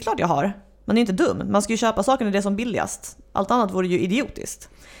 Det är klart jag har. Man är inte dum. Man ska ju köpa saker när det är som billigast. Allt annat vore ju idiotiskt.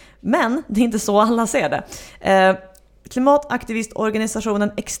 Men det är inte så alla ser det.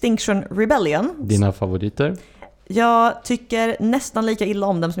 Klimataktivistorganisationen Extinction Rebellion. Dina favoriter? Jag tycker nästan lika illa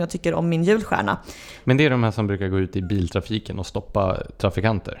om dem som jag tycker om min julstjärna. Men det är de här som brukar gå ut i biltrafiken och stoppa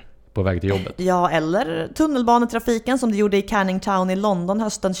trafikanter på väg till jobbet. Ja, eller tunnelbanetrafiken som det gjorde i Canning Town i London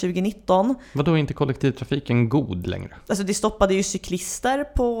hösten 2019. Vadå är inte kollektivtrafiken god längre? Alltså de stoppade ju cyklister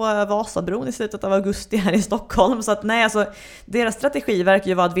på Vasabron i slutet av augusti här i Stockholm. Så att nej, alltså deras strategi verkar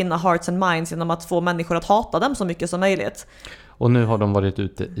ju vara att vinna hearts and minds genom att få människor att hata dem så mycket som möjligt. Och nu har de varit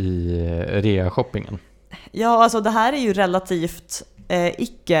ute i rea-shoppingen. Ja, alltså det här är ju relativt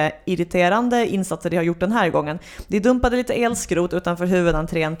icke-irriterande insatser de har gjort den här gången. De dumpade lite elskrot utanför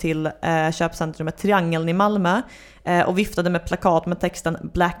huvudentrén till köpcentrumet Triangeln i Malmö och viftade med plakat med texten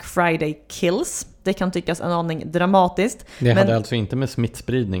Black Friday kills. Det kan tyckas en aning dramatiskt. Det hade alltså inte med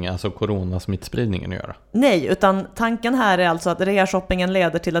smittspridning, alltså coronasmittspridningen att göra? Nej, utan tanken här är alltså att rea-shoppingen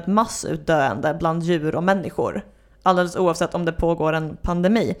leder till ett massutdöende bland djur och människor. Alldeles oavsett om det pågår en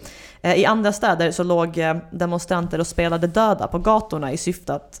pandemi. I andra städer så låg demonstranter och spelade döda på gatorna i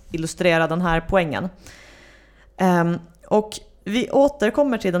syfte att illustrera den här poängen. Och vi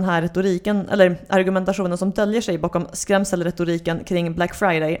återkommer till den här retoriken, eller argumentationen som döljer sig bakom skrämselretoriken kring Black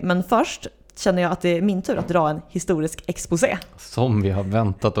Friday. Men först känner jag att det är min tur att dra en historisk exposé. Som vi har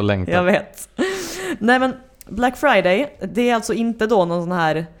väntat och längtat. Jag vet. Nej, men Black Friday, det är alltså inte då någon sån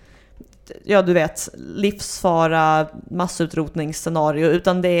här, ja du vet, livsfara massutrotningsscenario,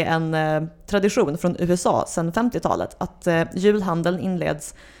 utan det är en tradition från USA sedan 50-talet att julhandeln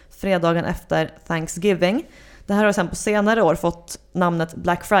inleds fredagen efter Thanksgiving. Det här har sedan på senare år fått namnet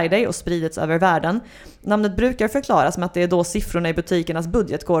Black Friday och spridits över världen. Namnet brukar förklaras med att det är då siffrorna i butikernas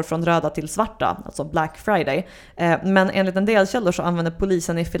budget går från röda till svarta, alltså Black Friday. Men enligt en del källor så använde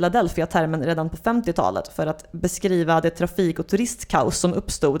polisen i Philadelphia termen redan på 50-talet för att beskriva det trafik- och turistkaos som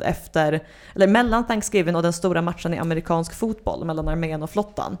uppstod mellan Thanksgiving och den stora matchen i amerikansk fotboll mellan armén och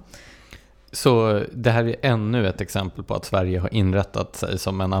flottan. Så det här är ännu ett exempel på att Sverige har inrättat sig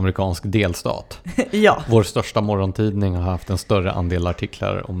som en amerikansk delstat. Ja. Vår största morgontidning har haft en större andel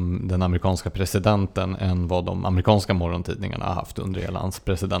artiklar om den amerikanska presidenten än vad de amerikanska morgontidningarna har haft under hela hans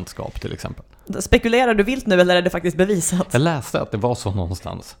presidentskap till exempel. Spekulerar du vilt nu eller är det faktiskt bevisat? Jag läste att det var så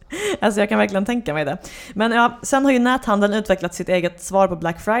någonstans. Alltså jag kan verkligen tänka mig det. Men ja, sen har ju näthandeln utvecklat sitt eget svar på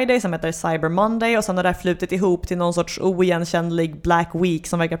Black Friday som heter Cyber Monday och sen har det flutit ihop till någon sorts oigenkännlig Black Week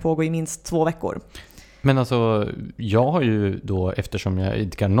som verkar pågå i minst 2 veckor. Men alltså, jag har ju då, eftersom jag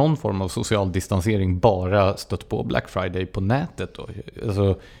idkar någon form av social distansering, bara stött på Black Friday på nätet då.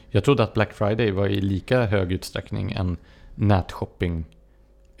 Alltså, jag trodde att Black Friday var i lika hög utsträckning en nätshopping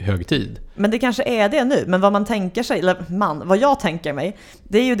högtid. Men det kanske är det nu, men vad man tänker sig, eller vad jag tänker mig,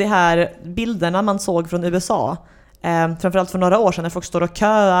 det är ju de här bilderna man såg från USA. Framförallt för några år sedan när folk står och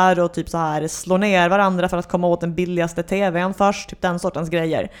köar och typ så här slår ner varandra för att komma åt den billigaste tvn först, typ den sortens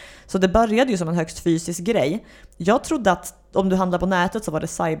grejer. Så det började ju som en högst fysisk grej. Jag trodde att om du handlar på nätet så var det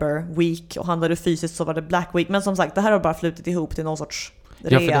Cyber Week och handlar du fysiskt så var det Black Week. Men som sagt, det här har bara flutit ihop till någon sorts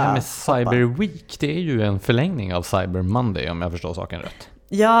rea. Ja, för det här med Cyber Week, det är ju en förlängning av Cyber Monday om jag förstår saken rätt.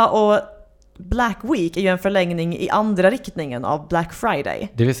 Ja, och Black Week är ju en förlängning i andra riktningen av Black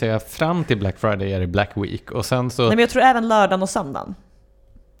Friday. Det vill säga fram till Black Friday är det Black Week och sen så... Nej, men jag tror även lördagen och söndagen.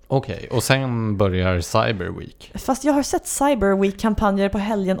 Okej, och sen börjar Cyber Week. Fast jag har sett Cyber Week-kampanjer på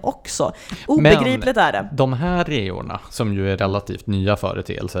helgen också. Obegripligt är det. De här reorna, som ju är relativt nya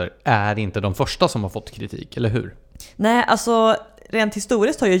företeelser, är inte de första som har fått kritik, eller hur? Nej, alltså rent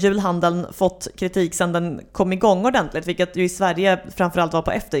historiskt har ju julhandeln fått kritik sedan den kom igång ordentligt, vilket ju i Sverige framförallt var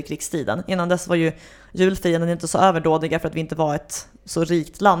på efterkrigstiden. Innan dess var ju julfienden inte så överdådiga för att vi inte var ett så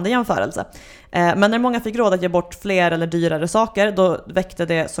rikt land i jämförelse. Men när många fick råd att ge bort fler eller dyrare saker, då väckte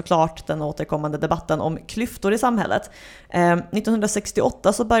det såklart den återkommande debatten om klyftor i samhället.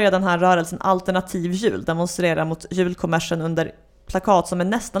 1968 så började den här rörelsen Alternativ jul demonstrera mot julkommersen under plakat som är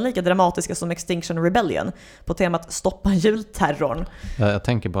nästan lika dramatiska som Extinction Rebellion på temat stoppa julterrorn. Jag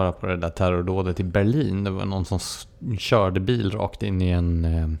tänker bara på det där terrordådet i Berlin. Det var någon som körde bil rakt in i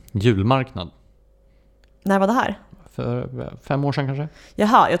en julmarknad. När var det här? För 5 år sedan kanske?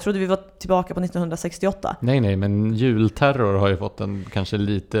 Jaha, jag trodde vi var tillbaka på 1968. Nej, men julterror har ju fått en kanske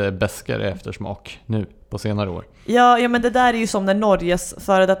lite bäskare eftersmak nu på senare år. Ja, men det där är ju som när Norges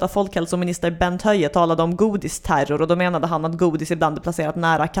före detta folkhälsominister Bent Höie talade om godisterror, och då menade han att godis ibland är placerat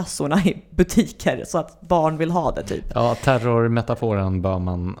nära kassorna i butiker så att barn vill ha det typ. Ja, terrormetaforen bör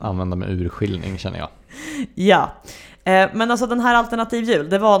man använda med urskiljning, känner jag. Ja. Men alltså den här Alternativ jul,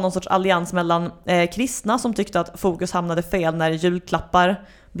 det var någon sorts allians mellan kristna som tyckte att fokus hamnade fel när julklappar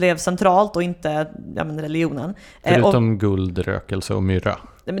blev centralt och inte religionen. Förutom guld, rökelse och myrra.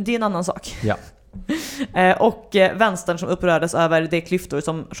 Men det är en annan sak. Ja. Och vänstern som upprördes över de klyftor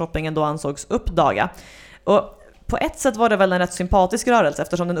som shoppingen då ansågs uppdaga. Och på ett sätt var det väl en rätt sympatisk rörelse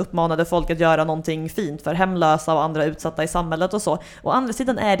eftersom den uppmanade folk att göra någonting fint för hemlösa och andra utsatta i samhället och så. Å andra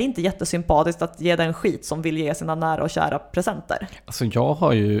sidan är det inte jättesympatiskt att ge den skit som vill ge sina nära och kära presenter. Alltså jag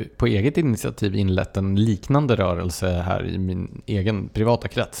har ju på eget initiativ inlett en liknande rörelse här i min egen privata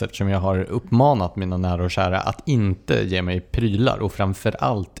krets eftersom jag har uppmanat mina nära och kära att inte ge mig prylar och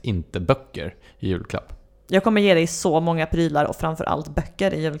framförallt inte böcker i julklapp. Jag kommer ge dig så många prylar och framförallt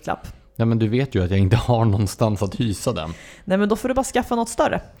böcker i julklapp. Ja, men du vet ju att jag inte har någonstans att hysa den. Nej, men då får du bara skaffa något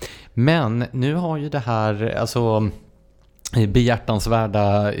större. Men nu har ju det här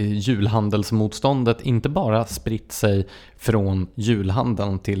behjärtansvärda julhandelsmotståndet inte bara spritt sig från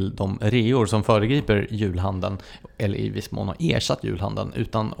julhandeln till de reor som föregriper julhandeln eller i viss mån har ersatt julhandeln,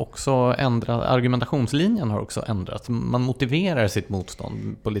 utan också argumentationslinjen har också ändrats. Man motiverar sitt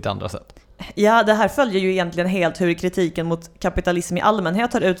motstånd på lite andra sätt. Ja, det här följer ju egentligen helt hur kritiken mot kapitalism i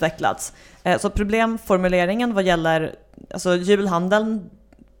allmänhet har utvecklats. Så problemformuleringen vad gäller julhandeln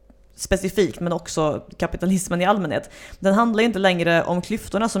specifikt men också kapitalismen i allmänhet, den handlar inte längre om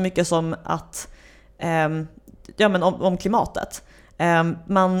klyftorna så mycket som att om klimatet.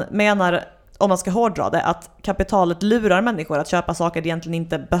 Man menar, om man ska hårdra det, att kapitalet lurar människor att köpa saker de egentligen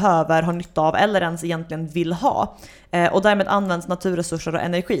inte behöver, har nytta av eller ens egentligen vill ha. Och därmed används naturresurser och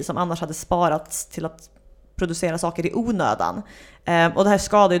energi som annars hade sparats till att producera saker i onödan. Och det här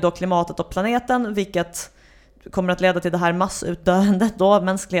skadar ju då klimatet och planeten, vilket kommer att leda till det här massutdöendet då av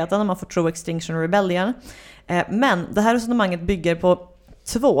mänskligheten om man får tro Extinction Rebellion. Men det här resonemanget bygger på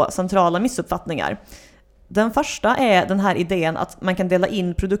 2 centrala missuppfattningar. Den första är den här idén att man kan dela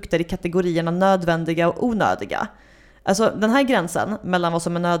in produkter i kategorierna nödvändiga och onödiga. Alltså den här gränsen mellan vad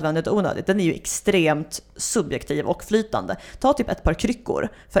som är nödvändigt och onödigt, den är ju extremt subjektiv och flytande. Ta typ ett par kryckor.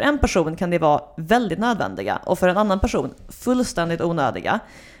 För en person kan det vara väldigt nödvändiga och för en annan person fullständigt onödiga.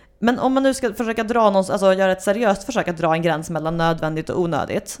 Men om man nu ska försöka göra ett seriöst försök att dra en gräns mellan nödvändigt och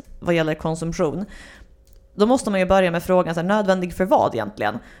onödigt vad gäller konsumtion, då måste man ju börja med frågan nödvändig för vad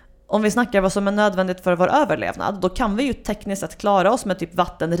egentligen? Om vi snackar vad som är nödvändigt för vår överlevnad, då kan vi ju tekniskt sett klara oss med typ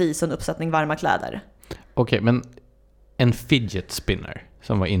vatten, ris och en uppsättning varma kläder. Okej, men en fidget spinner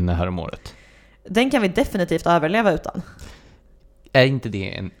som var inne här om året. Den kan vi definitivt överleva utan. Är inte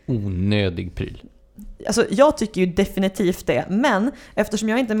det en onödig pryl? Alltså, jag tycker ju definitivt det, men eftersom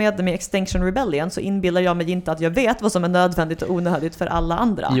jag inte är medlem i Extinction Rebellion så inbillar jag mig inte att jag vet vad som är nödvändigt och onödigt för alla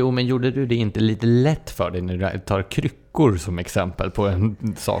andra. Jo, men gjorde du det inte lite lätt för dig när du tar kryckor som exempel på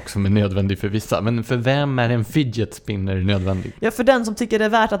en sak som är nödvändig för vissa? Men för vem är en fidget spinner nödvändig? Ja, för den som tycker det är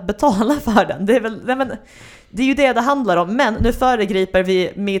värt att betala för den. Det är ju det handlar om, men nu föregriper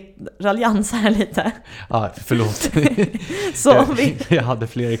vi mitt raljans här lite. Ja, förlåt. Så jag hade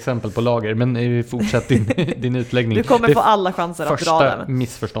fler exempel på lager, men fortsätt din utläggning. Du kommer få alla chanser att dra den. Första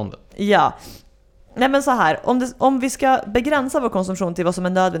missförståndet. Ja. Nej, men så här, om vi ska begränsa vår konsumtion till vad som är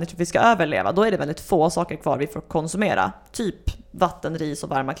nödvändigt för att vi ska överleva, då är det väldigt få saker kvar vi får konsumera. Typ vatten, ris och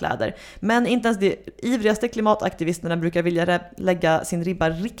varma kläder. Men inte ens de ivrigaste klimataktivisterna brukar vilja lägga sin ribba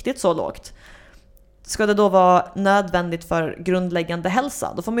riktigt så lågt. Ska det då vara nödvändigt för grundläggande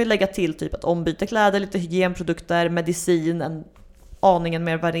hälsa, då får man ju lägga till typ ett ombyte kläder, lite hygienprodukter, medicin, en aningen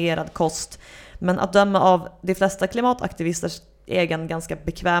mer varierad kost. Men att döma av de flesta klimataktivisters egen ganska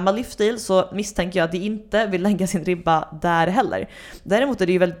bekväma livsstil så misstänker jag att de inte vill lägga sin ribba där heller. Däremot är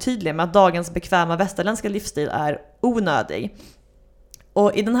det ju väldigt tydligt med att dagens bekväma västerländska livsstil är onödig.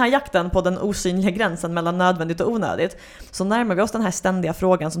 Och i den här jakten på den osynliga gränsen mellan nödvändigt och onödigt så närmar vi oss den här ständiga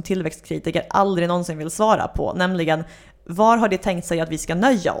frågan som tillväxtkritiker aldrig någonsin vill svara på, nämligen var har de tänkt sig att vi ska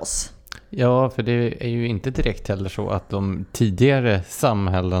nöja oss? Ja, för det är ju inte direkt heller så att de tidigare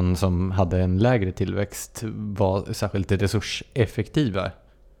samhällen som hade en lägre tillväxt var särskilt resurseffektiva.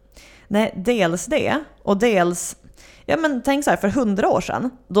 Nej, dels det och dels, ja men tänk så här, för 100 år sedan,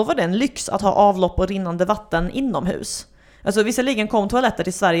 då var det en lyx att ha avlopp och rinnande vatten inomhus. Alltså visserligen kom toaletter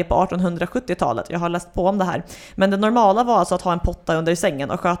till Sverige på 1870-talet, jag har läst på om det här. Men det normala var alltså att ha en potta under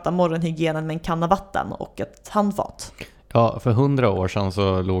sängen och sköta morgonhygienen med en kanna vatten och ett handfat. Ja, för 100 år sedan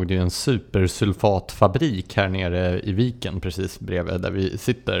så låg det ju en supersulfatfabrik här nere i viken precis bredvid där vi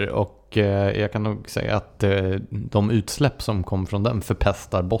sitter. Och jag kan nog säga att de utsläpp som kom från den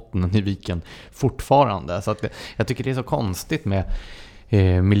förpestar bottnen i viken fortfarande. Så att jag tycker det är så konstigt med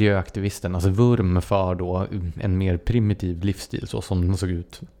miljöaktivisternas vurm för då en mer primitiv livsstil så som den såg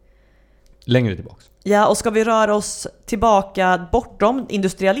ut längre tillbaka. Ja, och ska vi röra oss tillbaka bortom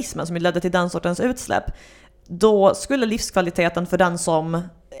industrialismen som ledde till den sortens utsläpp, då skulle livskvaliteten för den som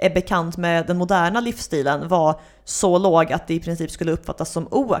är bekant med den moderna livsstilen vara så låg att det i princip skulle uppfattas som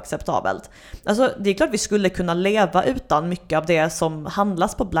oacceptabelt. Alltså, det är klart vi skulle kunna leva utan mycket av det som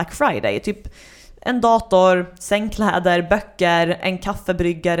handlas på Black Friday, typ en dator, sängkläder, böcker, en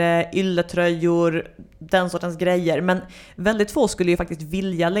kaffebryggare, ylletröjor, den sortens grejer. Men väldigt få skulle ju faktiskt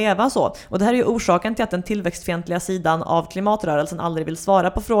vilja leva så. Och det här är ju orsaken till att den tillväxtfientliga sidan av klimatrörelsen aldrig vill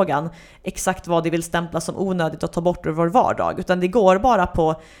svara på frågan exakt vad de vill stämpla som onödigt att ta bort ur vår vardag. Utan det går bara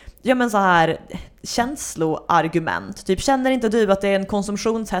på så här känsloargument. Typ, känner inte du att det är en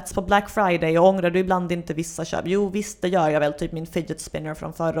konsumtionshets på Black Friday och ångrar du ibland inte vissa köp? Jo, visst det gör jag väl, typ min fidget spinner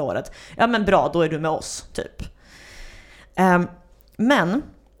från förra året. Ja men bra, då är du med oss, typ. Men,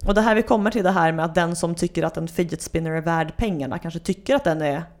 och det här vi kommer till det här med att den som tycker att en fidget spinner är värd pengarna kanske tycker att den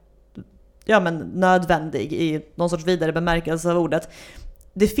är nödvändig i någon sorts vidare bemärkelse av ordet.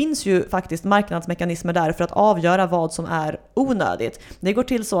 Det finns ju faktiskt marknadsmekanismer där för att avgöra vad som är onödigt. Det går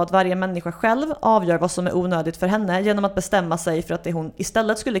till så att varje människa själv avgör vad som är onödigt för henne genom att bestämma sig för att det hon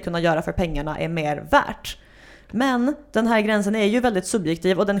istället skulle kunna göra för pengarna är mer värt. Men den här gränsen är ju väldigt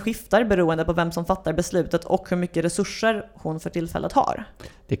subjektiv och den skiftar beroende på vem som fattar beslutet och hur mycket resurser hon för tillfället har.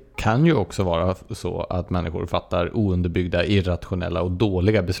 Det kan ju också vara så att människor fattar ounderbyggda, irrationella och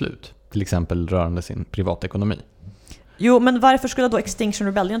dåliga beslut. Till exempel rörande sin privatekonomi. Jo, men varför skulle då Extinction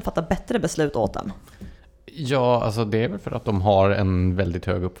Rebellion fatta bättre beslut åt dem? Ja, alltså det är väl för att de har en väldigt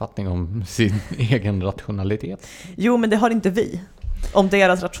hög uppfattning om sin egen rationalitet. Jo, men det har inte vi om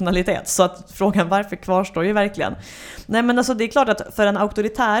deras rationalitet. Så att frågan varför kvarstår ju verkligen. Nej, men alltså det är klart att för en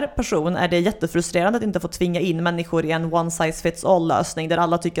auktoritär person är det jättefrustrerande att inte få tvinga in människor i en one size fits all lösning där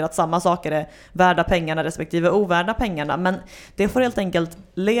alla tycker att samma saker är värda pengarna respektive ovärda pengarna. Men det får helt enkelt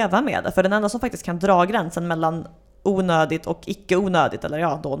leva med det. För den enda som faktiskt kan dra gränsen mellan onödigt och icke onödigt,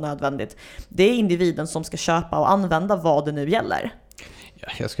 eller då nödvändigt, det är individen som ska köpa och använda vad det nu gäller.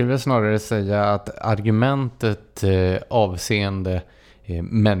 Jag skulle väl snarare säga att argumentet avseende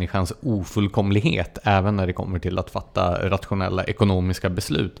människans ofullkomlighet, även när det kommer till att fatta rationella ekonomiska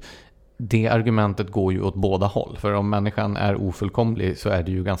beslut, det argumentet går ju åt båda håll. För om människan är ofullkomlig så är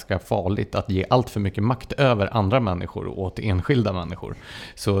det ju ganska farligt att ge allt för mycket makt över andra människor åt enskilda människor.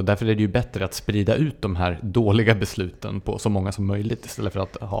 Så därför är det ju bättre att sprida ut de här dåliga besluten på så många som möjligt istället för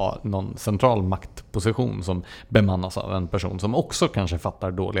att ha någon central maktposition som bemannas av en person som också kanske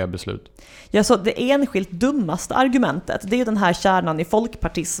fattar dåliga beslut. Ja, så det enskilt dummaste argumentet, det är ju den här kärnan i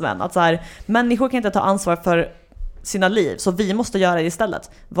folkpartismen. Att så här, människor kan inte ta ansvar för sina liv, så vi måste göra det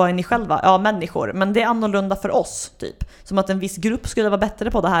istället. Vad är ni själva? Ja, människor. Men det är annorlunda för oss, typ. Som att en viss grupp skulle vara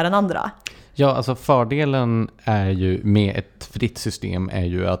bättre på det här än andra. Ja, alltså fördelen är ju med ett fritt system är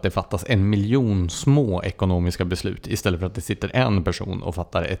ju att det fattas 1 miljon små ekonomiska beslut istället för att det sitter en person och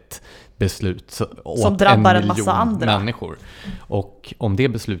fattar ett beslut åt som drabbar 1 en massa andra människor. Och om det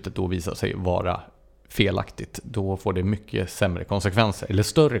beslutet då visar sig vara felaktigt, då får det mycket sämre konsekvenser, eller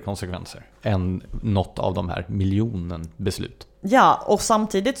större konsekvenser än något av de här miljonen beslut. Ja, och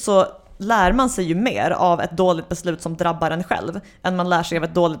samtidigt så lär man sig ju mer av ett dåligt beslut som drabbar en själv än man lär sig av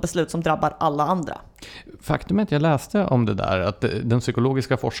ett dåligt beslut som drabbar alla andra. Faktum är att jag läste om det där, att den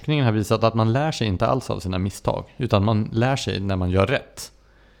psykologiska forskningen har visat att man lär sig inte alls av sina misstag, utan man lär sig när man gör rätt.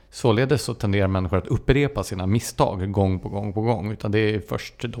 Således så tenderar människor att upprepa sina misstag gång på gång. Utan det är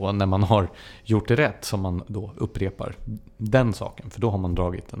först då när man har gjort det rätt som man då upprepar den saken. För då har man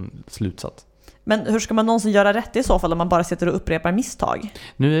dragit en slutsats. Men hur ska man någonsin göra rätt i så fall om man bara sitter och upprepar misstag?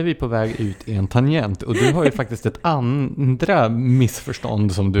 Nu är vi på väg ut i en tangent och du har ju faktiskt ett andra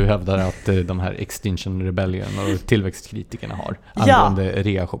missförstånd som du hävdar att de här Extinction Rebellion och tillväxtkritikerna har angående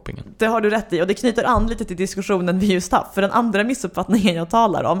rea-shoppingen. Det har du rätt i och det knyter an lite till diskussionen vi just haft. För den andra missuppfattningen jag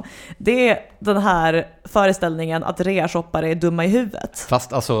talar om, det är den här föreställningen att rea-shoppare är dumma i huvudet.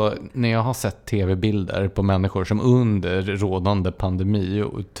 Fast alltså, när jag har sett tv-bilder på människor som under rådande pandemi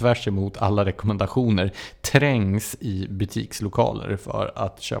och tvärs emot alla rekommendationer trängs i butikslokaler för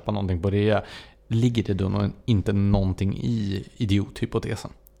att köpa någonting på rea, ligger det då inte någonting i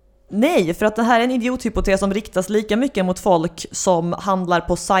idiothypotesen? Nej, för att det här är en idiothypotes som riktas lika mycket mot folk som handlar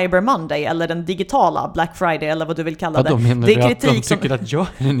på Cyber Monday eller den digitala Black Friday eller vad du vill kalla det. Då menar det är du kritik att de tycker att jag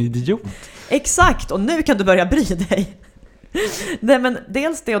är en idiot? Exakt, och nu kan du börja bry dig. Nej, men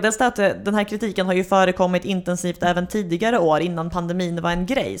dels det och dels det att den här kritiken har ju förekommit intensivt även tidigare år innan pandemin var en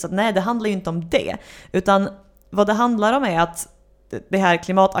grej. Så att nej, det handlar ju inte om det. Utan vad det handlar om är att de här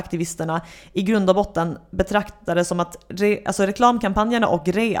klimataktivisterna i grund och botten betraktar det som att alltså reklamkampanjerna och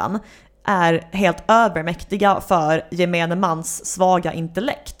rean är helt övermäktiga för gemene mans svaga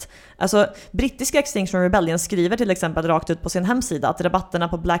intellekt. Alltså, brittiska Extinction Rebellion skriver till exempel rakt ut på sin hemsida att rabatterna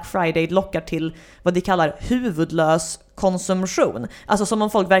på Black Friday lockar till vad de kallar huvudlös konsumtion. Alltså som om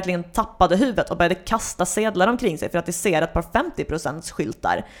folk verkligen tappade huvudet och började kasta sedlar omkring sig för att de ser ett par 50%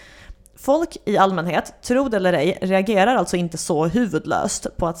 skyltar. Folk i allmänhet, tro det eller ej, reagerar alltså inte så huvudlöst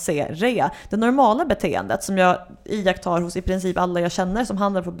på att se rea. Det normala beteendet som jag iakttar hos i princip alla jag känner som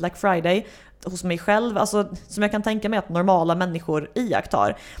handlar på Black Friday, hos mig själv, alltså som jag kan tänka mig att normala människor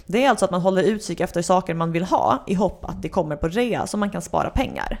iakttar, det är alltså att man håller utkik efter saker man vill ha i hopp att det kommer på rea så man kan spara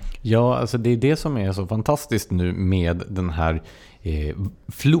pengar. Ja, alltså det är det som är så fantastiskt nu med den här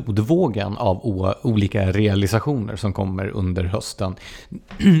flodvågen av olika realisationer som kommer under hösten.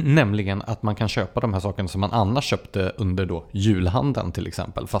 Nämligen att man kan köpa de här sakerna som man annars köpte under då julhandeln till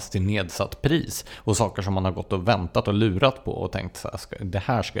exempel, fast till nedsatt pris. Och saker som man har gått och väntat och lurat på och tänkt så här, det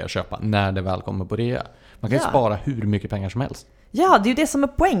här ska jag köpa när det väl kommer på rea. Man kan ju spara hur mycket pengar som helst. Ja, det är ju det som är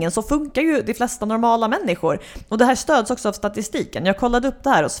poängen. Så funkar ju de flesta normala människor. Och det här stöds också av statistiken. Jag kollade upp det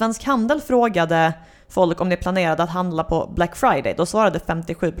här och Svensk Handel frågade folk om de planerade att handla på Black Friday. Då svarade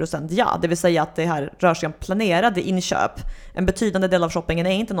 57% ja. Det vill säga att det här rör sig om planerade inköp. En betydande del av shoppingen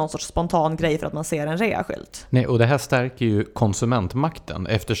är inte någon sorts spontan grej för att man ser en rea-skylt. Nej, och det här stärker ju konsumentmakten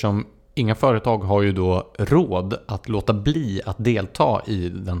eftersom inga företag har ju då råd att låta bli att delta i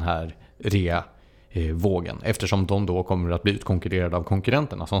den här rea-vågen eftersom de då kommer att bli utkonkurrerade av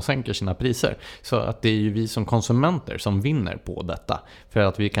konkurrenterna som sänker sina priser. Så att det är ju vi som konsumenter som vinner på detta för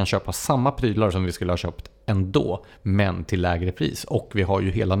att vi kan köpa samma prylar som vi skulle ha köpt ändå men till lägre pris. Och vi har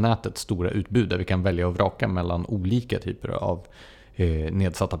ju hela nätets stora utbud där vi kan välja och vraka mellan olika typer av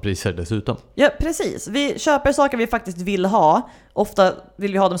nedsatta priser dessutom. Ja, precis. Vi köper saker vi faktiskt vill ha. Ofta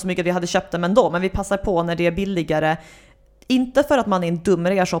vill vi ha dem så mycket att vi hade köpt dem ändå, men vi passar på när det är billigare. Inte för att man är en dum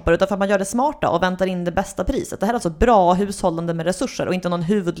rea-shoppare utan för att man gör det smarta och väntar in det bästa priset. Det här är alltså bra hushållande med resurser och inte någon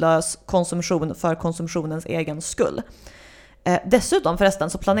huvudlös konsumtion för konsumtionens egen skull. Dessutom förresten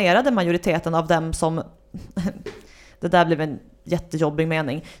så planerade majoriteten av dem som... det där blev en jättejobbig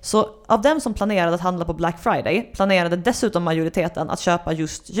mening. Så av dem som planerade att handla på Black Friday planerade dessutom majoriteten att köpa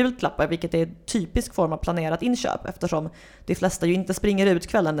just julklappar, vilket är en typisk form av planerat inköp eftersom de flesta ju inte springer ut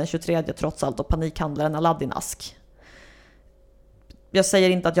kvällen den 23 trots allt och panikhandlar en Aladdin-ask. Jag säger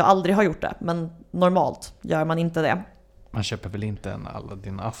inte att jag aldrig har gjort det, men normalt gör man inte det. Man köper väl inte en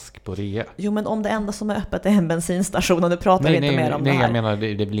Aladdin-ask på rea? Jo, men om det enda som är öppet är en bensinstation och nu pratar vi inte mer om det här. Nej, jag menar, det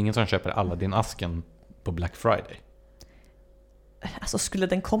är väl ingen som köper Aladdin-asken på Black Friday? Alltså, skulle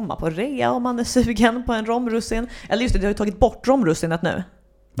den komma på rea om man är sugen på en romrussin? Eller just det, de har ju tagit bort romrussinet nu.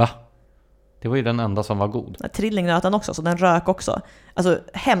 Va? Det var ju den enda som var god. Trillingnöten också, så den rök också. Alltså,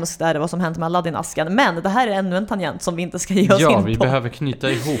 hemskt är det vad som hänt med Aladdin-asken. Men det här är ännu en tangent som vi inte ska ge oss in på. Ja, vi behöver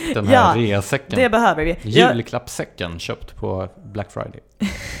knyta ihop den här reasäcken. Det behöver vi. Julklappsäcken köpt på Black Friday.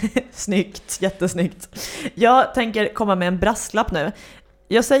 Snyggt, jättesnyggt. Jag tänker komma med en brasklapp nu.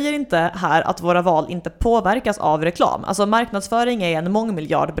 Jag säger inte här att våra val inte påverkas av reklam. Alltså marknadsföring är en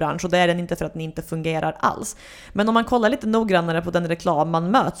mångmiljardbransch och det är den inte för att den inte fungerar alls. Men om man kollar lite noggrannare på den reklam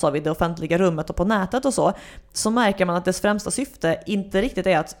man möts av i det offentliga rummet och på nätet och så märker man att dess främsta syfte inte riktigt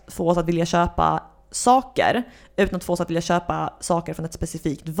är att få oss att vilja köpa saker utan att få oss att vilja köpa saker från ett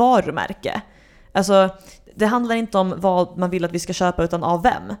specifikt varumärke. Alltså, Det handlar inte om vad man vill att vi ska köpa utan av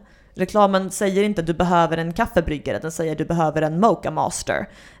vem. Reklamen säger inte du behöver en kaffebryggare, den säger du behöver en Mocha Master.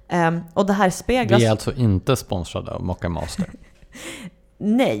 Och det här speglas... Vi är alltså inte sponsrade av Mocha Master.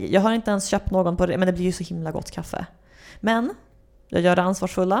 Nej, jag har inte ens köpt någon på det, men det blir ju så himla gott kaffe. Men jag gör det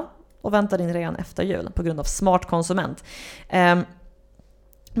ansvarsfulla och väntar in redan efter jul på grund av smart konsument.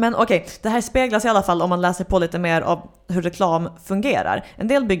 Men okej, det här speglas i alla fall om man läser på lite mer av hur reklam fungerar. En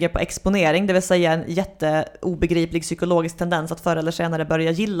del bygger på exponering, det vill säga en jätteobegriplig psykologisk tendens att förr eller senare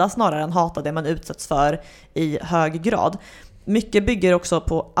börja gilla snarare än hata det man utsätts för i hög grad. Mycket bygger också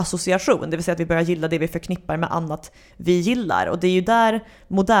på association, det vill säga att vi börjar gilla det vi förknippar med annat vi gillar. Och det är ju där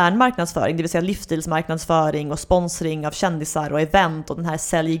modern marknadsföring, det vill säga livsstilsmarknadsföring och sponsring av kändisar och event och den här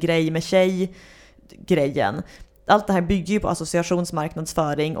säljgrej med tjej-grejen. Allt det här bygger ju på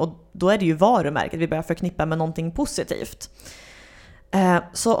associationsmarknadsföring och då är det ju varumärket vi börjar förknippa med någonting positivt.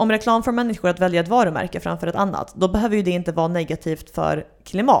 Så om reklam får människor att välja ett varumärke framför ett annat, då behöver ju det inte vara negativt för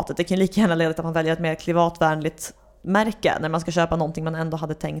klimatet. Det kan lika gärna leda till att man väljer ett mer klimatvänligt märke när man ska köpa någonting man ändå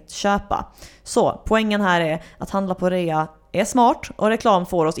hade tänkt köpa. Så poängen här är att handla på rea är smart och reklam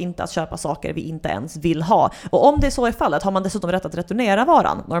får oss inte att köpa saker vi inte ens vill ha. Och om det så är fallet har man dessutom rätt att returnera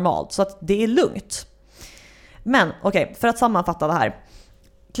varan normalt, så att det är lugnt. Men okej, för att sammanfatta det här.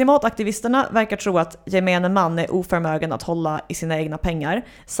 Klimataktivisterna verkar tro att gemene man är oförmögen att hålla i sina egna pengar.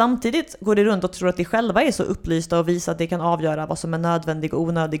 Samtidigt går det runt och tror att de själva är så upplysta och visar att de kan avgöra vad som är nödvändig och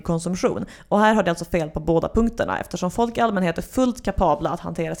onödig konsumtion. Och här har de alltså fel på båda punkterna, eftersom folk i allmänhet är fullt kapabla att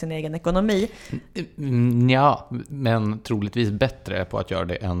hantera sin egen ekonomi. Ja, men troligtvis bättre på att göra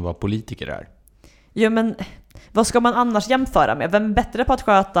det än vad politiker är. Jo, men vad ska man annars jämföra med? Vem är bättre på att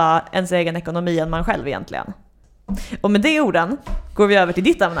sköta ens egen ekonomi än man själv egentligen? Och med det orden går vi över till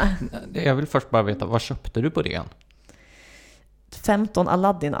ditt ämne. Jag vill först bara veta, vad köpte du på det? 15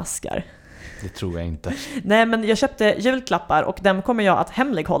 Aladdin-askar. Det tror jag inte. Nej, men jag köpte julklappar och dem kommer jag att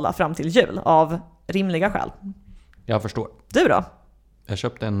hemlighålla fram till jul av rimliga skäl. Jag förstår. Du då? Jag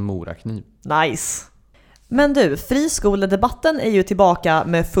köpte en morakniv. Nice. Men du, friskoledebatten är ju tillbaka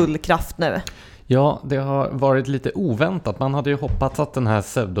med full kraft nu. Ja, det har varit lite oväntat. Man hade ju hoppats att den här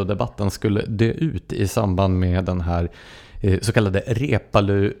pseudodebatten skulle dö ut i samband med den här så kallade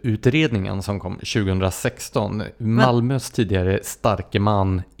Reepalu-utredningen som kom 2016. Malmös tidigare starke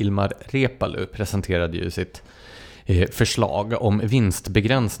man Ilmar Reepalu presenterade ju sitt förslag om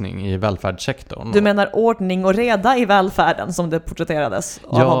vinstbegränsning i välfärdssektorn. Du menar ordning och reda i välfärden som det porträtterades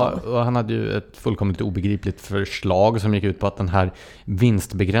av honom? Ja, och han hade ju ett fullkomligt obegripligt förslag som gick ut på att den här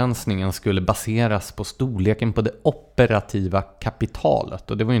vinstbegränsningen skulle baseras på storleken på det operativa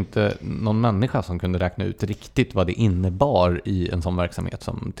kapitalet. Och det var ju inte någon människa som kunde räkna ut riktigt vad det innebar i en sån verksamhet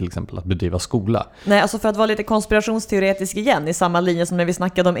som till exempel att bedriva skola. Nej, alltså för att vara lite konspirationsteoretisk igen i samma linje som när vi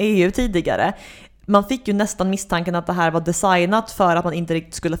snackade om EU tidigare. Man fick ju nästan misstanken att det här var designat för att man inte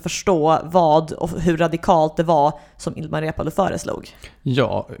riktigt skulle förstå vad och hur radikalt det var som Ilmar Reepalu föreslog.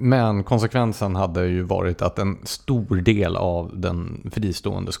 Ja, men konsekvensen hade ju varit att en stor del av den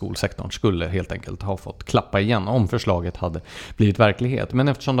fristående skolsektorn skulle helt enkelt ha fått klappa igen om förslaget hade blivit verklighet. Men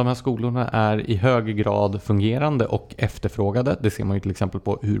eftersom de här skolorna är i hög grad fungerande och efterfrågade, det ser man ju till exempel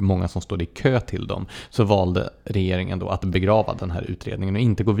på hur många som står i kö till dem, så valde regeringen då att begrava den här utredningen och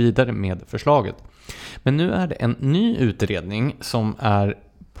inte gå vidare med förslaget. Men nu är det en ny utredning som är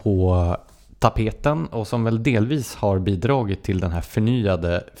på tapeten och som väl delvis har bidragit till den här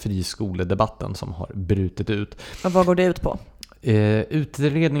förnyade friskoledebatten som har brutit ut. Och vad går det ut på?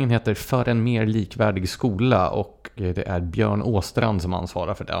 Utredningen heter För en mer likvärdig skola och det är Björn Åstrand som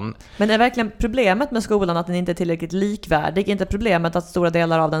ansvarar för den. Men är verkligen problemet med skolan att den inte är tillräckligt likvärdig? Inte problemet att stora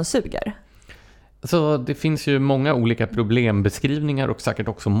delar av den suger? Så det finns ju många olika problembeskrivningar och säkert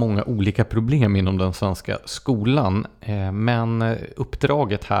också många olika problem inom den svenska skolan. Men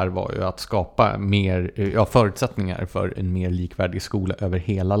uppdraget här var ju att skapa förutsättningar för en mer likvärdig skola över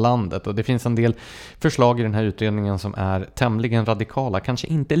hela landet. Och det finns en del förslag i den här utredningen som är tämligen radikala. Kanske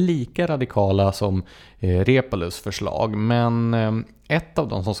inte lika radikala som Reepalus förslag, men ett av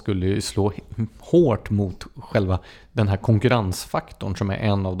dem som skulle slå hårt mot själva den här konkurrensfaktorn som är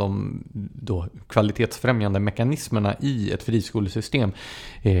en av de då kvalitetsfrämjande mekanismerna i ett friskolesystem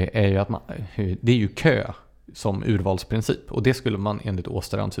är ju att det är ju kö som urvalsprincip och det skulle man enligt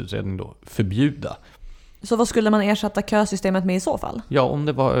Åstrands utredning då förbjuda. Så vad skulle man ersätta kösystemet med i så fall? Ja, om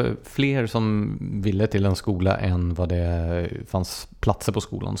det var fler som ville till en skola än vad det fanns platser på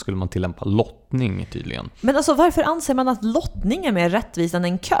skolan skulle man tillämpa lottning tydligen. Men alltså varför anser man att lottning är mer rättvis än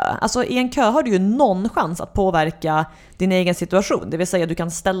en kö? Alltså i en kö har du ju någon chans att påverka din egen situation. Det vill säga du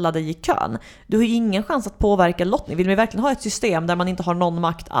kan ställa dig i kön. Du har ju ingen chans att påverka lottning. Vill vi verkligen ha ett system där man inte har någon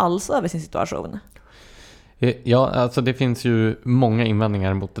makt alls över sin situation? Ja, alltså det finns ju många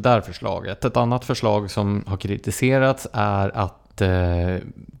invändningar mot det där förslaget. Ett annat förslag som har kritiserats är att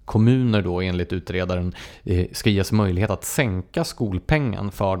kommuner då enligt utredaren ska ges möjlighet att sänka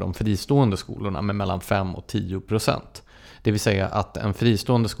skolpengen för de fristående skolorna med mellan 5-10%. Det vill säga att en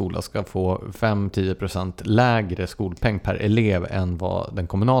fristående skola ska få 5-10% lägre skolpeng per elev än vad den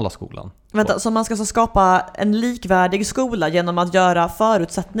kommunala skolan. Vänta, så man ska så skapa en likvärdig skola genom att göra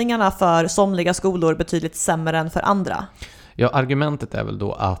förutsättningarna för somliga skolor betydligt sämre än för andra? Ja, argumentet är väl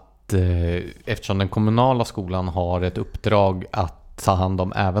då att eftersom den kommunala skolan har ett uppdrag att ta hand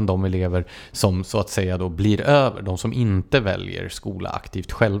om även de elever som så att säga då blir över, de som inte väljer skola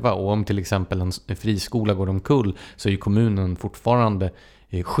aktivt själva. Och om till exempel en friskola går omkull så är ju kommunen fortfarande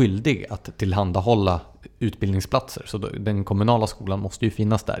skyldig att tillhandahålla utbildningsplatser. Så den kommunala skolan måste ju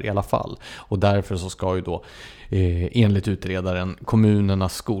finnas där i alla fall. Och därför så ska ju då enligt utredaren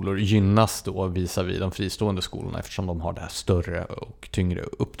kommunernas skolor gynnas då visavi de fristående skolorna eftersom de har det här större och tyngre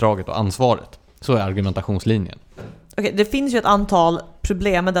uppdraget och ansvaret. Så är argumentationslinjen. Okej, det finns ju ett antal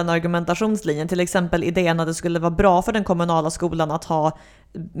problem med den argumentationslinjen. Till exempel idén att det skulle vara bra för den kommunala skolan att ha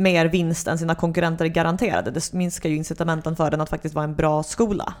mer vinst än sina konkurrenter garanterade. Det minskar ju incitamenten för den att faktiskt vara en bra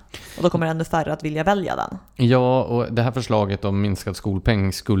skola. Och då kommer ännu färre att vilja välja den. Ja, och det här förslaget om minskad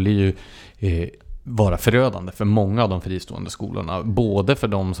skolpeng skulle ju vara förödande för många av de fristående skolorna. Både för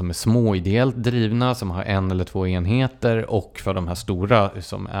de som är små ideellt drivna, som har 1 eller 2 enheter, och för de här stora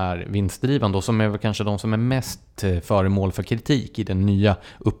som är vinstdrivande och som är väl kanske de som är mest föremål för kritik i den nya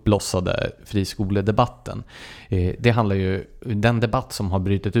uppblossade friskoledebatten. Det handlar ju, den debatt som har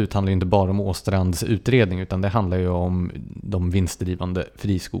brutit ut handlar ju inte bara om Åstrands utredning utan det handlar ju om de vinstdrivande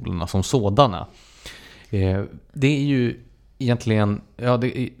friskolorna som sådana. Det är ju egentligen, ja,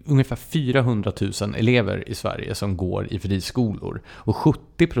 det är ungefär 400 000 elever i Sverige som går i friskolor och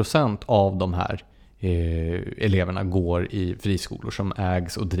 70% av de här eleverna går i friskolor som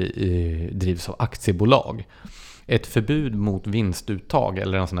ägs och drivs av aktiebolag. Ett förbud mot vinstuttag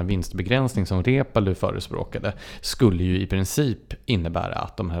eller en sån här vinstbegränsning som Reepalu förespråkade skulle ju i princip innebära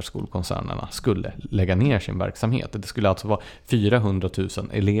att de här skolkoncernerna skulle lägga ner sin verksamhet. Det skulle alltså vara 400 000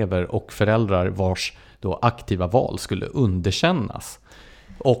 elever och föräldrar vars då aktiva val skulle underkännas.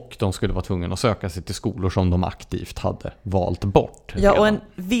 Och de skulle vara tvungna att söka sig till skolor som de aktivt hade valt bort. Ja, och en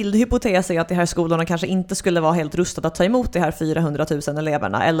vild hypotes är att de här skolorna kanske inte skulle vara helt rustade att ta emot de här 400 000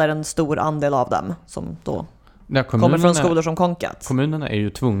 eleverna eller en stor andel av dem som då kommer från skolor som konkat. Kommunerna är ju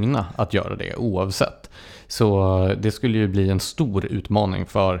tvungna att göra det oavsett. Så det skulle ju bli en stor utmaning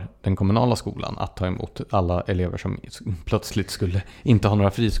för den kommunala skolan att ta emot alla elever som plötsligt skulle inte ha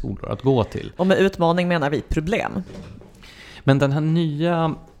några friskolor att gå till. Och med utmaning menar vi problem. Men den här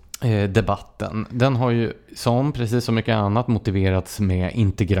nya debatten, den har ju som precis så mycket annat motiverats med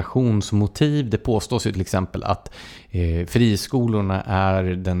integrationsmotiv. Det påstås ju till exempel att friskolorna är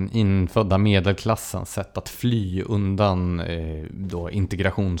den infödda medelklassens sätt att fly undan då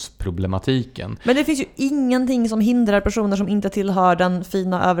integrationsproblematiken. Men det finns ju ingenting som hindrar personer som inte tillhör den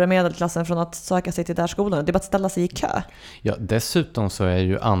fina övre medelklassen från att söka sig till de här skolorna. Det är bara att ställa sig i kö. Ja, dessutom så är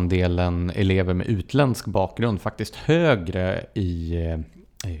ju andelen elever med utländsk bakgrund faktiskt högre i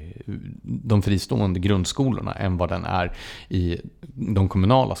de fristående grundskolorna än vad den är i de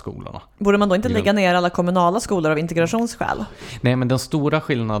kommunala skolorna. Borde man då inte lägga ner alla kommunala skolor av integrationsskäl? Nej, men den stora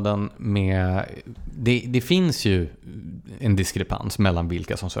skillnaden med det finns ju en diskrepans mellan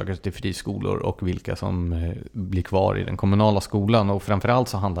vilka som söker sig till friskolor och vilka som blir kvar i den kommunala skolan, och framförallt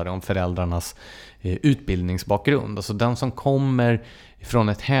så handlar det om föräldrarnas utbildningsbakgrund. Alltså den som kommer från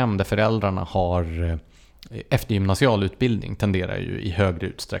ett hem där föräldrarna har eftergymnasial utbildning tenderar ju i högre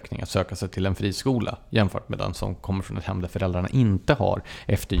utsträckning att söka sig till en friskola jämfört med den som kommer från ett hem där föräldrarna inte har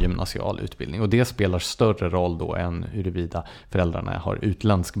eftergymnasial utbildning. Och det spelar större roll då än huruvida föräldrarna har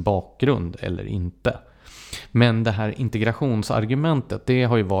utländsk bakgrund eller inte. Men det här integrationsargumentet, det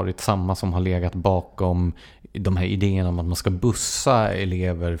har ju varit samma som har legat bakom de här idéerna om att man ska bussa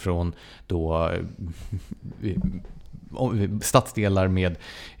elever från då stadsdelar med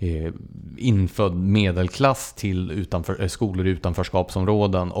infödd medelklass till skolor i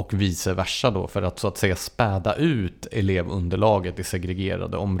utanförskapsområden och vice versa då, för att så att säga späda ut elevunderlaget i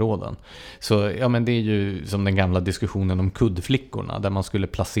segregerade områden. Så ja, men det är ju som den gamla diskussionen om kuddflickorna, där man skulle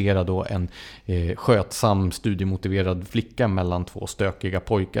placera då en skötsam studiemotiverad flicka mellan 2 stökiga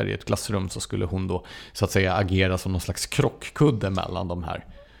pojkar i ett klassrum, så skulle hon då så att säga agera som någon slags krockkudde mellan de här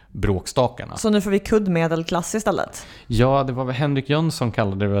bråkstakarna. Så nu får vi kuddmedelklass istället? Ja, det var väl Henrik Jönsson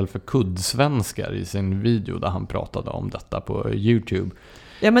kallade det väl för kuddsvenskar i sin video där han pratade om detta på YouTube.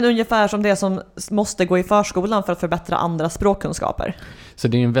 Ja, men ungefär som det som måste gå i förskolan för att förbättra andra språkkunskaper. Så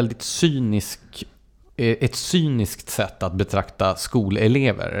det är en väldigt cynisk ett cyniskt sätt att betrakta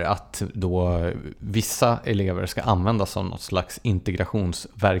skolelever, att då vissa elever ska användas som något slags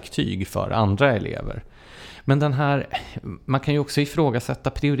integrationsverktyg för andra elever. Men man kan ju också ifrågasätta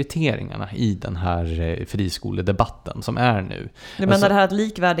prioriteringarna i den här friskoledebatten som är nu. Du menar det här att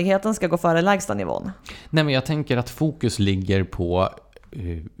likvärdigheten ska gå före lägsta nivån? Nej, men jag tänker att fokus ligger på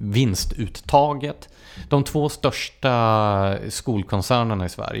vinstuttaget. De 2 största skolkoncernerna i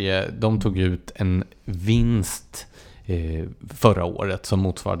Sverige, de tog ut en vinst förra året som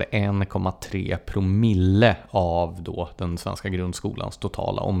motsvarade 1,3 promille av då den svenska grundskolans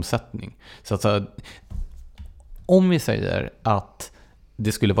totala omsättning. Så alltså, om vi säger att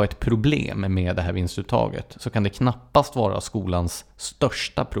det skulle vara ett problem med det här vinstuttaget, så kan det knappast vara skolans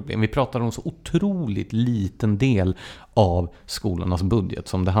största problem. Vi pratar om så otroligt liten del av skolornas budget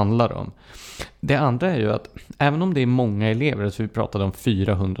som det handlar om. Det andra är ju att även om det är många elever, så vi pratade om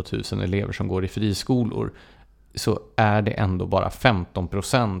 400 000 elever som går i friskolor, så är det ändå bara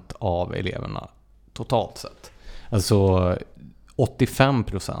 15% av eleverna totalt sett. Alltså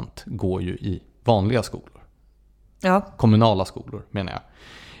 85% går ju i vanliga skolor. Ja. Kommunala skolor menar jag.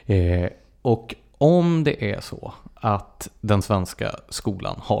 Och om det är så att den svenska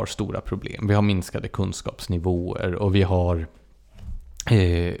skolan har stora problem, vi har minskade kunskapsnivåer och vi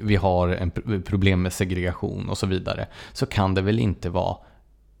har en problem med segregation och så vidare, så kan det väl inte vara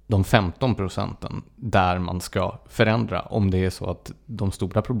de 15% där man ska förändra, om det är så att de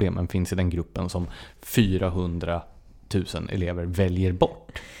stora problemen finns i den gruppen som 400 000 elever väljer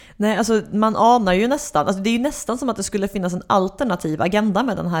bort. Nej, alltså man anar ju nästan, alltså det är ju nästan som att det skulle finnas en alternativ agenda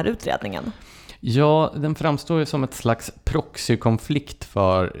med den här utredningen. Ja, den framstår ju som ett slags proxykonflikt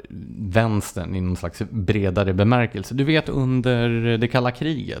för vänstern i någon slags bredare bemärkelse. Du vet, under det kalla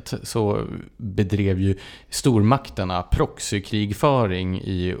kriget så bedrev ju stormakterna proxykrigföring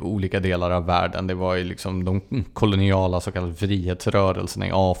i olika delar av världen. Det var ju liksom de koloniala så kallade frihetsrörelserna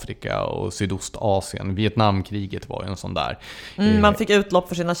i Afrika och Sydostasien. Vietnamkriget var ju en sån där. Man fick utlopp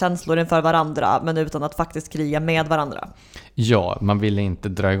för sina känslor inför varandra, men utan att faktiskt kriga med varandra. Ja, man ville inte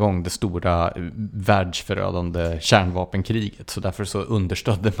dra igång det stora världsförödande kärnvapenkriget, så därför så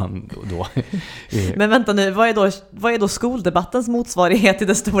understödde man då. Men vänta nu, vad är då skoldebattens motsvarighet till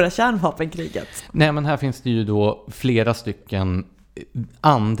det stora kärnvapenkriget? Nej, men här finns det ju då flera stycken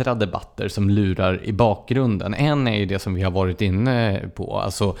andra debatter som lurar i bakgrunden. En är ju det som vi har varit inne på,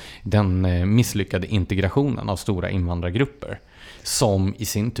 alltså den misslyckade integrationen av stora invandrargrupper, som i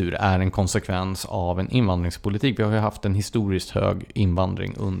sin tur är en konsekvens av en invandringspolitik. Vi har ju haft en historiskt hög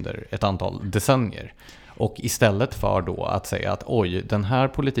invandring under ett antal decennier. Och istället för då att säga att oj, den här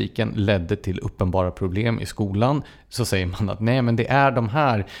politiken ledde till uppenbara problem i skolan, så säger man att nej, men det är de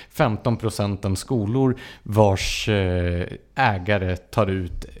här 15% skolor vars ägare tar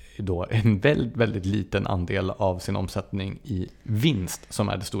ut då en väldigt, väldigt liten andel av sin omsättning i vinst som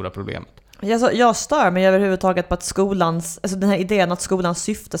är det stora problemet. Jag stör mig överhuvudtaget på att den här idén att skolans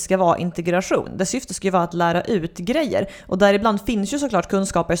syfte ska vara integration. Det syfte ska ju vara att lära ut grejer. Och däribland finns ju såklart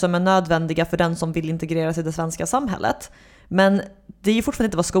kunskaper som är nödvändiga för den som vill integrera sig i det svenska samhället. Men det är ju fortfarande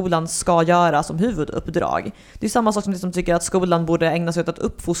inte vad skolan ska göra som huvuduppdrag. Det är samma sak som de som tycker att skolan borde ägna sig åt att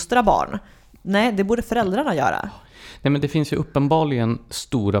uppfostra barn. Nej, det borde föräldrarna göra. Nej, men det finns ju uppenbarligen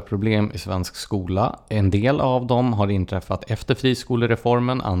stora problem i svensk skola. En del av dem har inträffat efter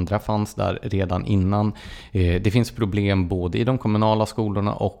friskolereformen, andra fanns där redan innan. Det finns problem både i de kommunala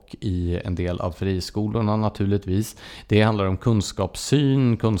skolorna och i en del av friskolorna naturligtvis. Det handlar om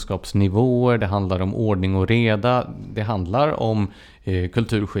kunskapssyn, kunskapsnivåer, det handlar om ordning och reda, det handlar om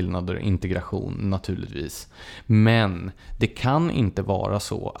kulturskillnader och integration naturligtvis. Men det kan inte vara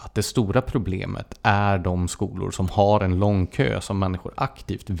så att det stora problemet är de skolor som har en lång kö som människor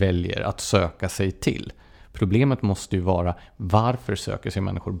aktivt väljer att söka sig till. Problemet måste ju vara, varför söker sig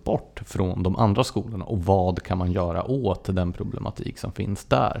människor bort från de andra skolorna och vad kan man göra åt den problematik som finns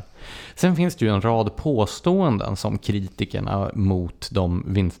där? Sen finns det ju en rad påståenden som kritikerna mot de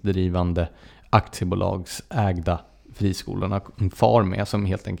vinstdrivande aktiebolagsägda friskolorna far med som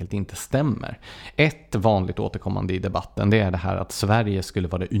helt enkelt inte stämmer. Ett vanligt återkommande i debatten, det är det här att Sverige skulle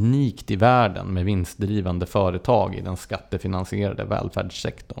vara unikt i världen med vinstdrivande företag i den skattefinansierade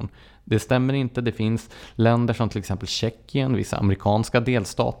välfärdssektorn. Det stämmer inte. Det finns länder som till exempel Tjeckien, vissa amerikanska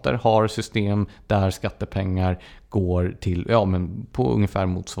delstater har system där skattepengar går till, men på ungefär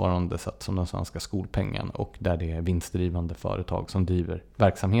motsvarande sätt som den svenska skolpengen, och där det är vinstdrivande företag som driver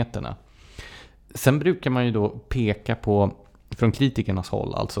verksamheterna. Sen brukar man ju då peka på, från kritikernas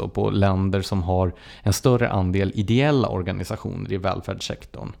håll, alltså på länder som har en större andel ideella organisationer i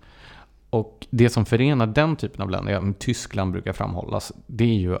välfärdssektorn. Och det som förenar den typen av länder, Tyskland brukar framhållas, det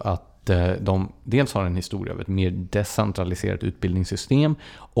är ju att de dels har en historia av ett mer decentraliserat utbildningssystem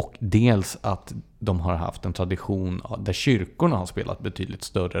och dels att de har haft en tradition där kyrkorna har spelat betydligt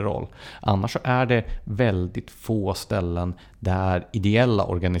större roll. Annars så är det väldigt få ställen där ideella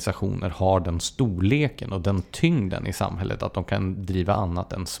organisationer har den storleken och den tyngden i samhället att de kan driva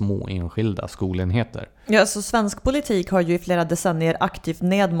annat än små enskilda skolenheter. Ja, så svensk politik har ju i flera decennier aktivt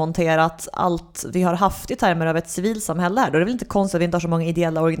nedmonterat allt vi har haft i termer av ett civilsamhälle här. Då är det väl inte konstigt att vi inte har så många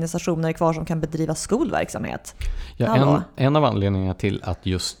ideella organisationer kvar som kan bedriva skolverksamhet? Ja, en av anledningarna till att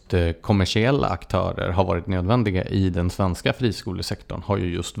just kommersiella aktörer har varit nödvändiga i den svenska friskolesektorn har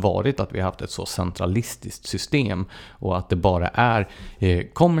ju just varit att vi har haft ett så centralistiskt system och att det bara är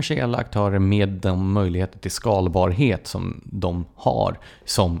kommersiella aktörer med de möjligheter till skalbarhet som de har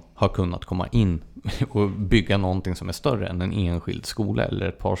som har kunnat komma in och bygga någonting som är större än en enskild skola eller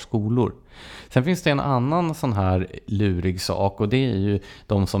ett par skolor. Sen finns det en annan sån här lurig sak och det är ju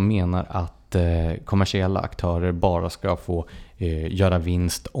de som menar att kommersiella aktörer bara ska få göra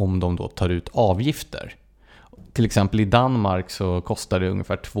vinst om de då tar ut avgifter. Till exempel i Danmark så kostar det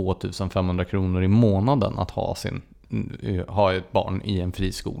ungefär 2500 kronor i månaden att ha ett barn i en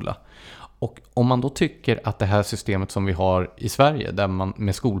friskola. Och om man då tycker att det här systemet som vi har i Sverige där man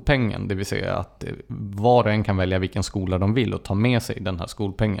med skolpengen, det vill säga att var och en kan välja vilken skola de vill och ta med sig den här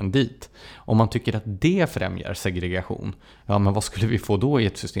skolpengen dit. Om man tycker att det främjar segregation, ja men vad skulle vi få då i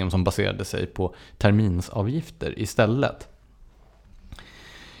ett system som baserade sig på terminsavgifter istället?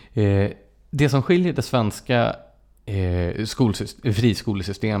 Det som skiljer det svenska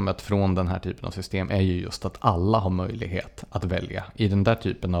friskolesystemet från den här typen av system är ju just att alla har möjlighet att välja. I den där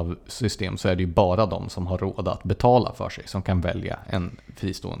typen av system så är det ju bara de som har råd att betala för sig som kan välja en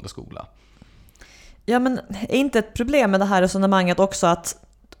fristående skola. Ja, men är inte ett problem med det här resonemanget också att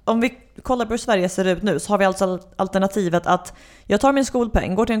om vi kollar på hur Sverige ser ut nu så har vi alltså alternativet att jag tar min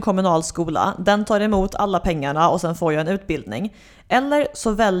skolpeng, går till en kommunal skola, den tar emot alla pengarna och sen får jag en utbildning. Eller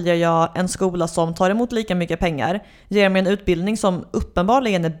så väljer jag en skola som tar emot lika mycket pengar, ger mig en utbildning som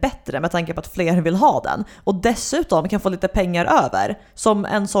uppenbarligen är bättre med tanke på att fler vill ha den och dessutom kan få lite pengar över som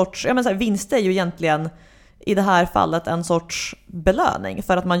en sorts, vinst är ju egentligen i det här fallet en sorts belöning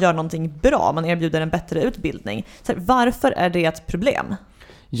för att man gör någonting bra, man erbjuder en bättre utbildning. Så varför är det ett problem?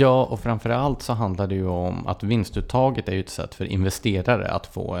 Ja, och framförallt så handlar det ju om att vinstuttaget är ju ett sätt för investerare att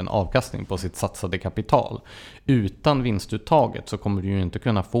få en avkastning på sitt satsade kapital. Utan vinstuttaget så kommer du ju inte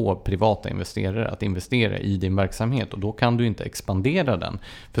kunna få privata investerare att investera i din verksamhet och då kan du inte expandera den.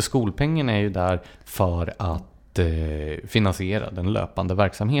 För skolpengen är ju där för att finansiera den löpande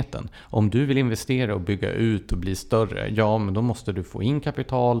verksamheten. Om du vill investera och bygga ut och bli större, ja men då måste du få in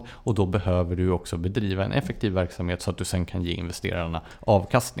kapital och då behöver du också bedriva en effektiv verksamhet så att du sen kan ge investerarna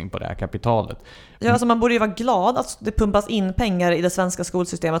avkastning på det här kapitalet. Ja, alltså man borde ju vara glad att det pumpas in pengar i det svenska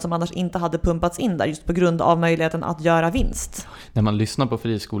skolsystemet som annars inte hade pumpats in där just på grund av möjligheten att göra vinst. När man lyssnar på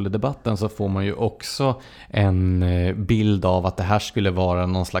friskoledebatten så får man ju också en bild av att det här skulle vara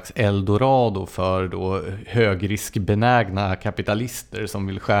någon slags eldorado för då högriskbenägna kapitalister som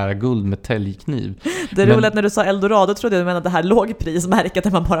vill skära guld med täljkniv. Det är roligt när du sa eldorado trodde jag du menade det här lågprismärket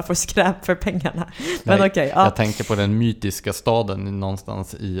där man bara får skräp för pengarna. Men nej, okej, ja. Jag tänker på den mytiska staden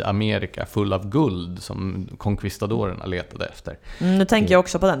någonstans i Amerika full av guld som konkvistadorerna letade efter. Nu tänker jag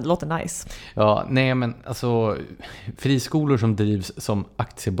också på den, det låter nice. Ja, nej men alltså friskolor som drivs som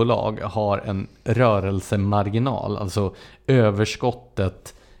aktiebolag har en rörelsemarginal, alltså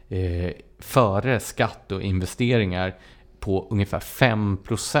överskottet före skatt och investeringar på ungefär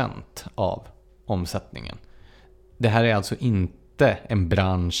 5% av omsättningen. Det här är alltså inte en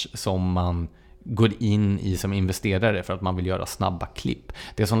bransch som man går in i som investerare för att man vill göra snabba klipp.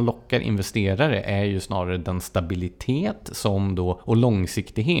 Det som lockar investerare är ju snarare den stabilitet som då, och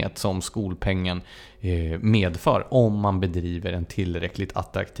långsiktighet som skolpengen medför om man bedriver en tillräckligt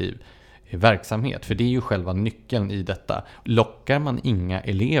attraktiv verksamhet. För det är ju själva nyckeln i detta. Lockar man inga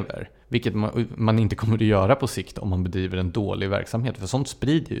elever, vilket man inte kommer att göra på sikt om man bedriver en dålig verksamhet. För sånt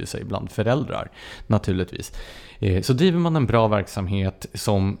sprider ju sig bland föräldrar naturligtvis. Så driver man en bra verksamhet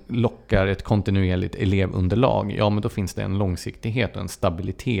som lockar ett kontinuerligt elevunderlag, ja men då finns det en långsiktighet och en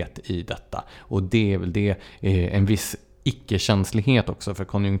stabilitet i detta. Och det är väl det, en viss icke-känslighet också för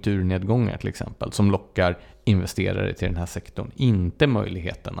konjunkturnedgångar till exempel som lockar investerare till den här sektorn. Inte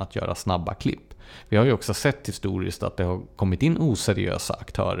möjligheten att göra snabba klipp. Vi har ju också sett historiskt att det har kommit in oseriösa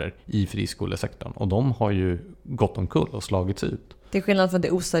aktörer i friskolesektorn och de har ju gått omkull och slagits ut. Till skillnad från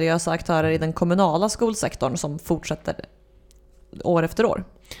de oseriösa aktörer i den kommunala skolsektorn som fortsätter år efter år.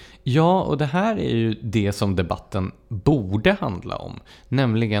 Ja, och det här är ju det som debatten borde handla om.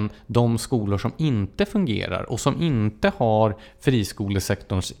 Nämligen de skolor som inte fungerar och som inte har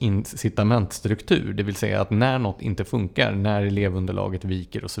friskolesektorns incitamentstruktur. Det vill säga att när något inte funkar, när elevunderlaget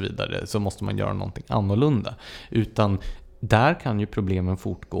viker och så vidare, så måste man göra någonting annorlunda. Utan där kan ju problemen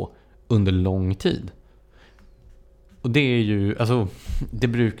fortgå under lång tid. Och det är ju, alltså, det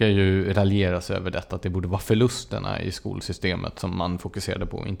brukar ju raljeras över detta att det borde vara förlusterna i skolsystemet som man fokuserade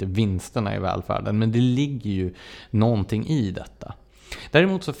på, inte vinsterna i välfärden. Men det ligger ju någonting i detta.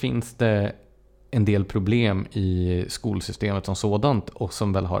 Däremot så finns det en del problem i skolsystemet som sådant och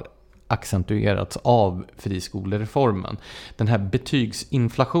som väl har accentuerats av friskolereformen. Den här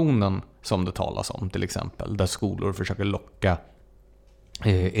betygsinflationen som det talas om till exempel, där skolor försöker locka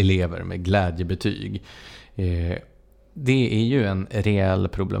elever med glädjebetyg. Det är ju en reell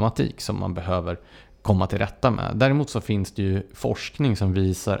problematik som man behöver komma till rätta med. Däremot så finns det ju forskning som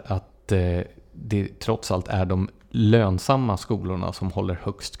visar att det trots allt är de lönsamma skolorna som håller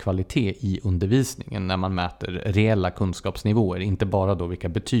högst kvalitet i undervisningen när man mäter reella kunskapsnivåer, inte bara då vilka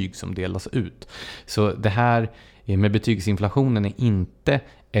betyg som delas ut. Så det här med betygsinflationen är inte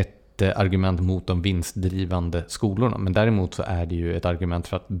ett argument mot de vinstdrivande skolorna, men däremot så är det ju ett argument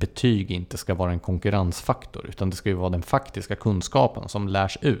för att betyg inte ska vara en konkurrensfaktor, utan det ska ju vara den faktiska kunskapen som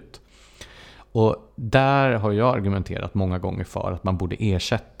lärs ut. Och där har jag argumenterat många gånger för att man borde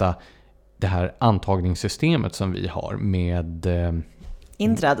ersätta det här antagningssystemet som vi har med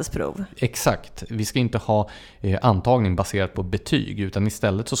inträdesprov. Exakt. Vi ska inte ha antagning baserat på betyg, utan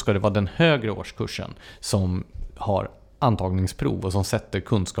istället så ska det vara den högre årskursen som har antagningsprov och som sätter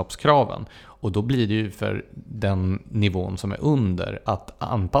kunskapskraven. Och då blir det ju för den nivån som är under att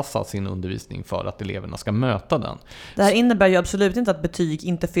anpassa sin undervisning för att eleverna ska möta den. Det här innebär ju absolut inte att betyg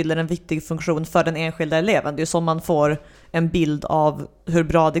inte fyller en viktig funktion för den enskilda eleven. Det är ju så man får en bild av hur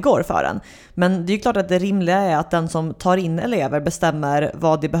bra det går för en. Men det är ju klart att det rimliga är att den som tar in elever bestämmer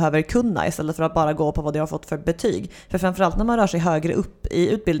vad de behöver kunna istället för att bara gå på vad de har fått för betyg. För framförallt när man rör sig högre upp i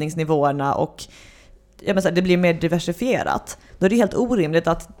utbildningsnivåerna och det blir mer diversifierat, då är det helt orimligt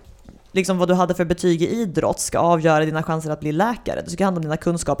att liksom vad du hade för betyg i idrott ska avgöra dina chanser att bli läkare. Det ska handla om dina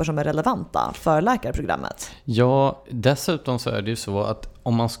kunskaper som är relevanta för läkarprogrammet. Ja, dessutom så är det ju så att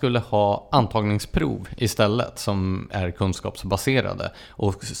om man skulle ha antagningsprov istället som är kunskapsbaserade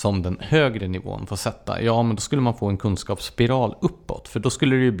och som den högre nivån får sätta, ja men då skulle man få en kunskapsspiral uppåt. För då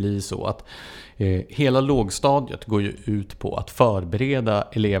skulle det ju bli så att hela lågstadiet går ju ut på att förbereda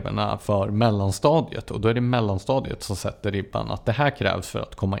eleverna för mellanstadiet, och då är det mellanstadiet som sätter ribban att det här krävs för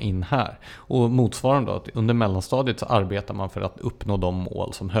att komma in här. Och motsvarande att under mellanstadiet så arbetar man för att uppnå de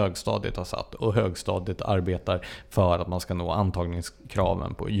mål som högstadiet har satt, och högstadiet arbetar för att man ska nå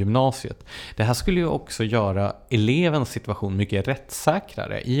antagningskraven på gymnasiet. Det här skulle ju också göra elevens situation mycket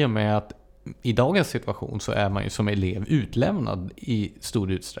rättssäkrare, i och med att i dagens situation så är man ju som elev utlämnad i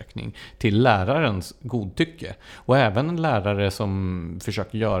stor utsträckning till lärarens godtycke. Och även en lärare som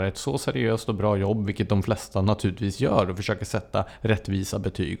försöker göra ett så seriöst och bra jobb, vilket de flesta naturligtvis gör, och försöker sätta rättvisa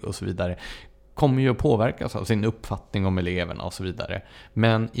betyg och så vidare, kommer ju att påverkas av sin uppfattning om eleverna och så vidare.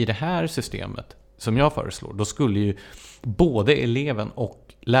 Men i det här systemet som jag föreslår, då skulle ju både eleven och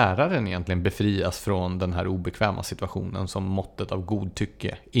läraren egentligen befrias från den här obekväma situationen som måttet av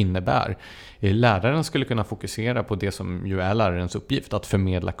godtycke innebär. Läraren skulle kunna fokusera på det som ju är lärarens uppgift, att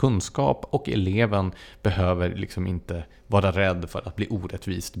förmedla kunskap, och eleven behöver liksom inte vara rädd för att bli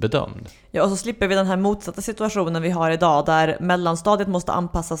orättvist bedömd. Ja, och så slipper vi den här motsatta situationen vi har idag, där mellanstadiet måste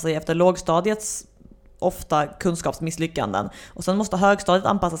anpassa sig efter lågstadiets ofta kunskapsmisslyckanden, och sen måste högstadiet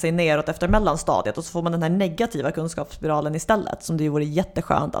anpassa sig neråt efter mellanstadiet, och så får man den här negativa kunskapsspiralen istället, som det ju vore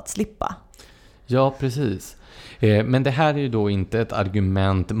jätteskönt att slippa. Ja, precis. Men det här är ju då inte ett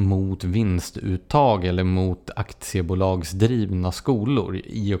argument mot vinstuttag eller mot aktiebolagsdrivna skolor,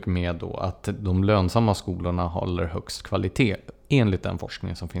 i och med då att de lönsamma skolorna håller högst kvalitet enligt den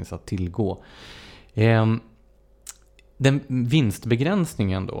forskning som finns att tillgå. Den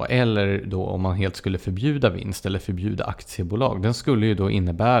vinstbegränsningen då, eller då om man helt skulle förbjuda vinst eller förbjuda aktiebolag, den skulle ju då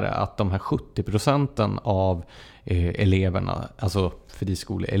innebära att de här 70% av eleverna, alltså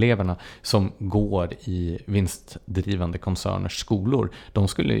friskoleeleverna som går i vinstdrivande koncerners skolor, de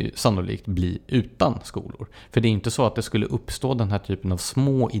skulle ju sannolikt bli utan skolor. För det är inte så att det skulle uppstå den här typen av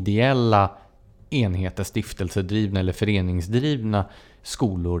små ideella enheter, stiftelsedrivna eller föreningsdrivna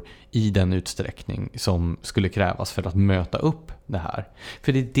skolor i den utsträckning som skulle krävas för att möta upp det här.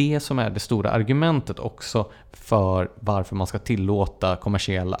 För det är det som är det stora argumentet också för varför man ska tillåta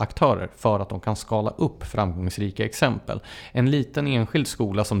kommersiella aktörer, för att de kan skala upp framgångsrika exempel. En liten enskild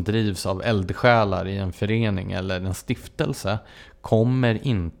skola som drivs av eldsjälar i en förening eller en stiftelse kommer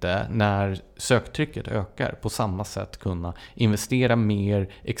inte, när söktrycket ökar, på samma sätt kunna investera mer,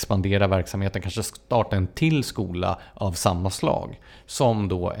 expandera verksamheten, kanske starta en till skola av samma slag som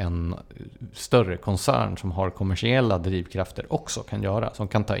då en större koncern som har kommersiella drivkrafter också kan göra, som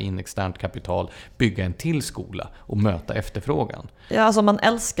kan ta in externt kapital, bygga en till skola och möta efterfrågan. Ja, alltså man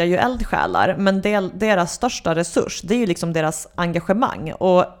älskar ju eldsjälar, men deras största resurs, det är ju liksom deras engagemang,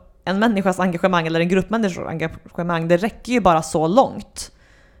 och en människas engagemang eller en grupp människors engagemang, det räcker ju bara så långt.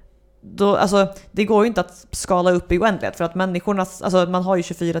 Då, alltså, det går ju inte att skala upp i oändlighet, för att människornas, alltså, man har ju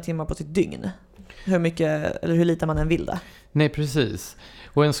 24 timmar på sitt dygn. Hur mycket eller hur lite man än vill det. Nej, precis.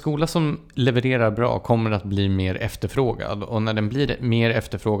 Och en skola som levererar bra kommer att bli mer efterfrågad. Och när den blir mer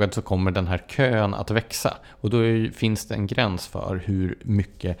efterfrågad så kommer den här kön att växa. Och då finns det en gräns för hur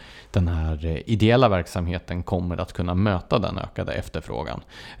mycket den här ideella verksamheten kommer att kunna möta den ökade efterfrågan.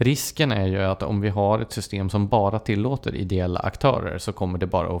 Risken är ju att om vi har ett system som bara tillåter ideella aktörer, så kommer det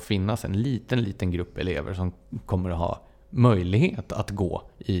bara att finnas en liten grupp elever som kommer att ha möjlighet att gå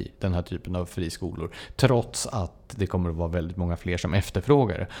i den här typen av friskolor, trots att det kommer att vara väldigt många fler som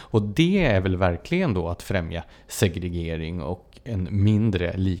efterfrågar. Och det är väl verkligen då att främja segregering och en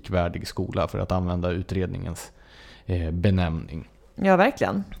mindre likvärdig skola, för att använda utredningens benämning. Ja,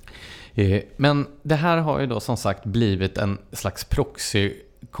 verkligen. Men det här har ju då som sagt blivit en slags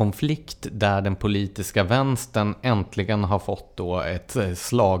proxykonflikt där den politiska vänstern äntligen har fått då ett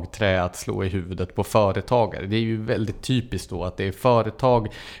slagträ att slå i huvudet på företagare. Det är ju väldigt typiskt då att det är företag,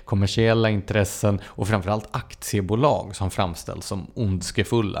 kommersiella intressen och framförallt aktiebolag som framställs som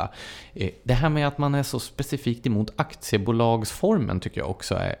ondskefulla. Det här med att man är så specifikt emot aktiebolagsformen tycker jag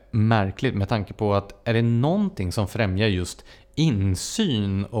också är märkligt, med tanke på att är det någonting som främjar just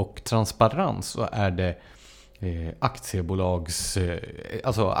insyn och transparens, så är det aktiebolag.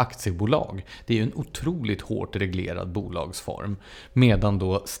 Det är ju en otroligt hårt reglerad bolagsform, medan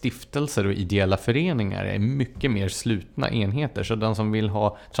då stiftelser och ideella föreningar är mycket mer slutna enheter. Så den som vill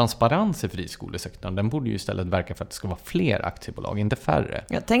ha transparens i friskolesektorn, den borde ju istället verka för att det ska vara fler aktiebolag, inte färre.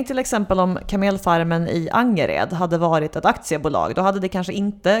 Jag tänkte till exempel om Kamelfarmen i Angered hade varit ett aktiebolag, då hade det kanske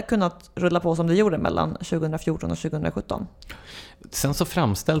inte kunnat rulla på som det gjorde mellan 2014 och 2017. Sen så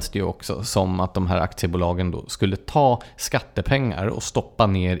framställs det ju också som att de här aktiebolagen då skulle ta skattepengar och stoppa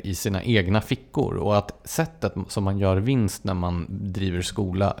ner i sina egna fickor, och att sättet som man gör vinst när man driver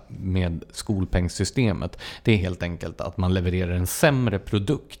skola med skolpengssystemet, det är helt enkelt att man levererar en sämre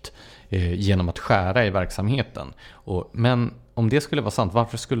produkt genom att skära i verksamheten. Men om det skulle vara sant,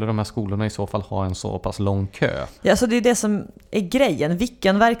 varför skulle de här skolorna i så fall ha en så pass lång kö? Ja, så det är det som är grejen.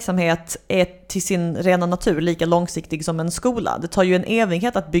 Vilken verksamhet är till sin rena natur lika långsiktig som en skola? Det tar ju en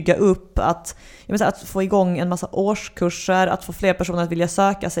evighet att bygga upp, att få igång en massa årskurser, att få fler personer att vilja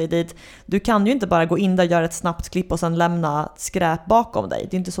söka sig dit. Du kan ju inte bara gå in där, göra ett snabbt klipp och sen lämna skräp bakom dig.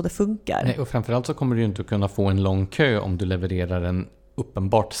 Det är inte så det funkar. Nej, och framförallt så kommer du ju inte kunna få en lång kö om du levererar en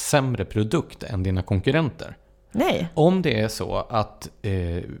uppenbart sämre produkt än dina konkurrenter. Nej. Om det är så att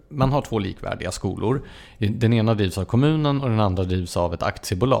man har två likvärdiga skolor, den ena drivs av kommunen och den andra drivs av ett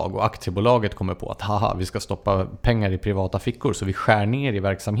aktiebolag, och aktiebolaget kommer på att vi ska stoppa pengar i privata fickor, så vi skär ner i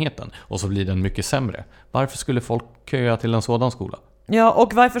verksamheten och så blir den mycket sämre. Varför skulle folk köa till en sådan skola? Ja,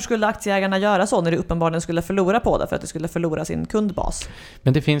 och varför skulle aktieägarna göra så när det uppenbarligen skulle förlora på det, för att det skulle förlora sin kundbas?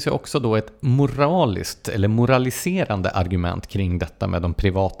 Men det finns ju också då ett moraliskt eller moraliserande argument kring detta med de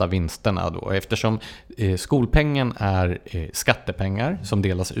privata vinsterna då, eftersom skolpengen är skattepengar som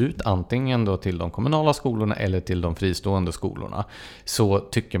delas ut antingen då till de kommunala skolorna eller till de fristående skolorna, så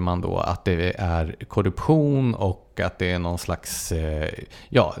tycker man då att det är korruption och att det är någon slags,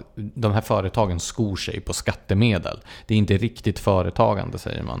 de här företagen skor sig på skattemedel. Det är inte riktigt företagande,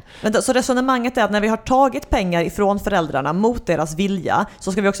 säger man. Men då, så resonemanget är att när vi har tagit pengar ifrån föräldrarna mot deras vilja,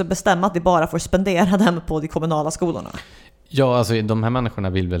 så ska vi också bestämma att vi bara får spendera dem på de kommunala skolorna. Ja, alltså de här människorna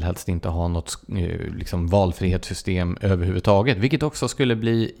vill väl helst inte ha något valfrihetssystem överhuvudtaget, vilket också skulle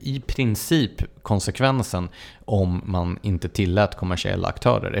bli i princip konsekvensen om man inte tillät kommersiella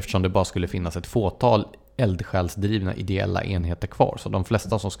aktörer, eftersom det bara skulle finnas ett fåtal eldsjälsdrivna ideella enheter kvar. Så de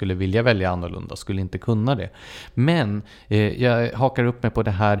flesta som skulle vilja välja annorlunda skulle inte kunna det. Men jag hakar upp mig på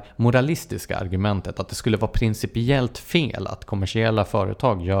det här moralistiska argumentet att det skulle vara principiellt fel att kommersiella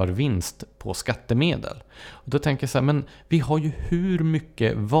företag gör vinst på skattemedel. Och då tänker jag så här, men vi har ju hur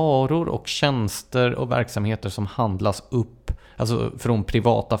mycket varor och tjänster och verksamheter som handlas upp, alltså från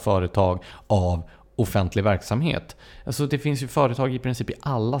privata företag, av offentlig verksamhet. Alltså det finns ju företag i princip i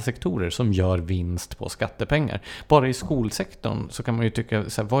alla sektorer som gör vinst på skattepengar. Bara i skolsektorn så kan man ju tycka,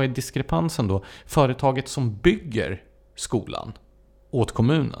 så här, vad är diskrepansen då? Företaget som bygger skolan åt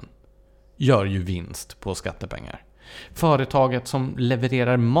kommunen gör ju vinst på skattepengar. Företaget som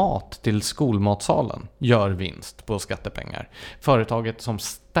levererar mat till skolmatsalen gör vinst på skattepengar. Företaget som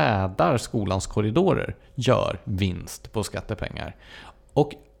städar skolans korridorer gör vinst på skattepengar.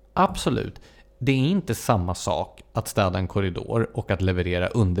 Och absolut, det är inte samma sak att städa en korridor och att leverera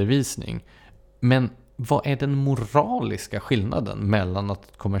undervisning. Men vad är den moraliska skillnaden mellan att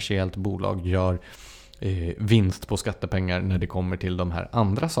ett kommersiellt bolag gör vinst på skattepengar när det kommer till de här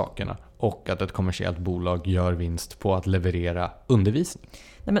andra sakerna och att ett kommersiellt bolag gör vinst på att leverera undervisning?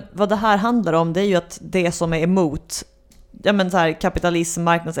 Nej, men vad det här handlar om, det är ju att det som är emot så här, kapitalism,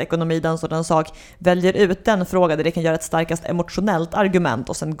 marknadsekonomi, den sortens sak, väljer ut den fråga där det kan göra ett starkast emotionellt argument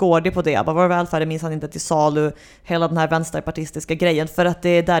och sen går det på det. Vår välfärd är minsann inte till salu, hela den här vänsterpartistiska grejen, för att det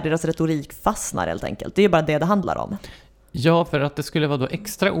är där deras retorik fastnar helt enkelt. Det är ju bara det handlar om. Ja, för att det skulle vara då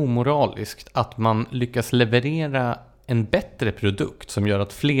extra omoraliskt att man lyckas leverera en bättre produkt som gör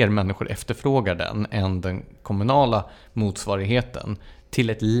att fler människor efterfrågar den än den kommunala motsvarigheten till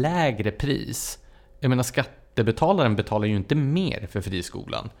ett lägre pris. Jag menar, skattebetalaren betalar ju inte mer för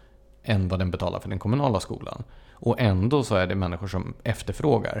friskolan än vad den betalar för den kommunala skolan. Och ändå så är det människor som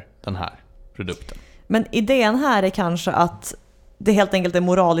efterfrågar den här produkten. Men idén här är kanske att det helt enkelt är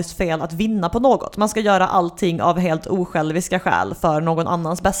moraliskt fel att vinna på något. Man ska göra allting av helt osjälviska skäl för någon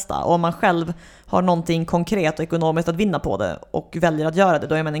annans bästa. Och om man själv har någonting konkret och ekonomiskt att vinna på det och väljer att göra det,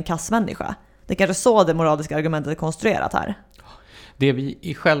 då är man en kass människa. Det är kanske så det moraliska argumentet är konstruerat här. Det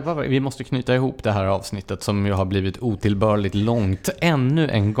vi måste knyta ihop det här avsnittet som ju har blivit otillbörligt långt ännu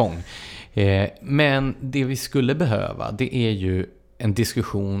en gång. Men det vi skulle behöva, det är ju en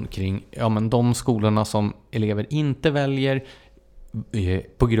diskussion kring de skolorna som elever inte väljer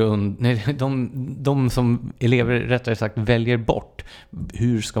på grund, de som elever rättare sagt väljer bort.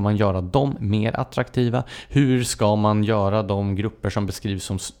 Hur ska man göra dem mer attraktiva? Hur ska man göra de grupper som beskrivs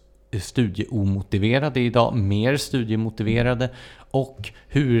som studieomotiverade idag mer studiemotiverade? Och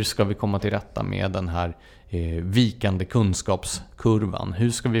hur ska vi komma till rätta med den här vikande kunskapskurvan? Hur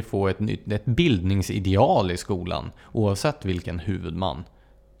ska vi få ett bildningsideal i skolan oavsett vilken huvudman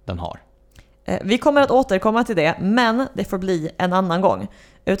den har? Vi kommer att återkomma till det, men det får bli en annan gång.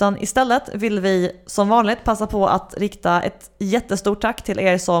 Utan istället vill vi som vanligt passa på att rikta ett jättestort tack till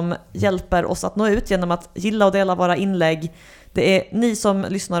er som hjälper oss att nå ut genom att gilla och dela våra inlägg. Det är ni som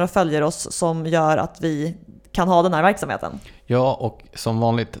lyssnar och följer oss som gör att vi kan ha den här verksamheten. Ja, och som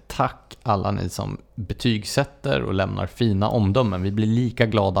vanligt tack alla ni som betygsätter och lämnar fina omdömen. Vi blir lika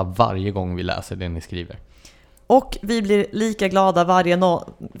glada varje gång vi läser det ni skriver. Och vi blir lika glada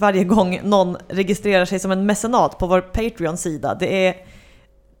varje gång någon registrerar sig som en mecenat på vår Patreon-sida.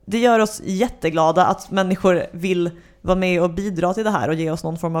 Det gör oss jätteglada att människor vill vara med och bidra till det här och ge oss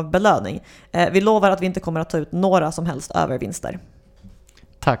någon form av belöning. Vi lovar att vi inte kommer att ta ut några som helst övervinster.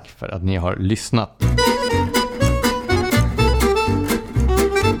 Tack för att ni har lyssnat.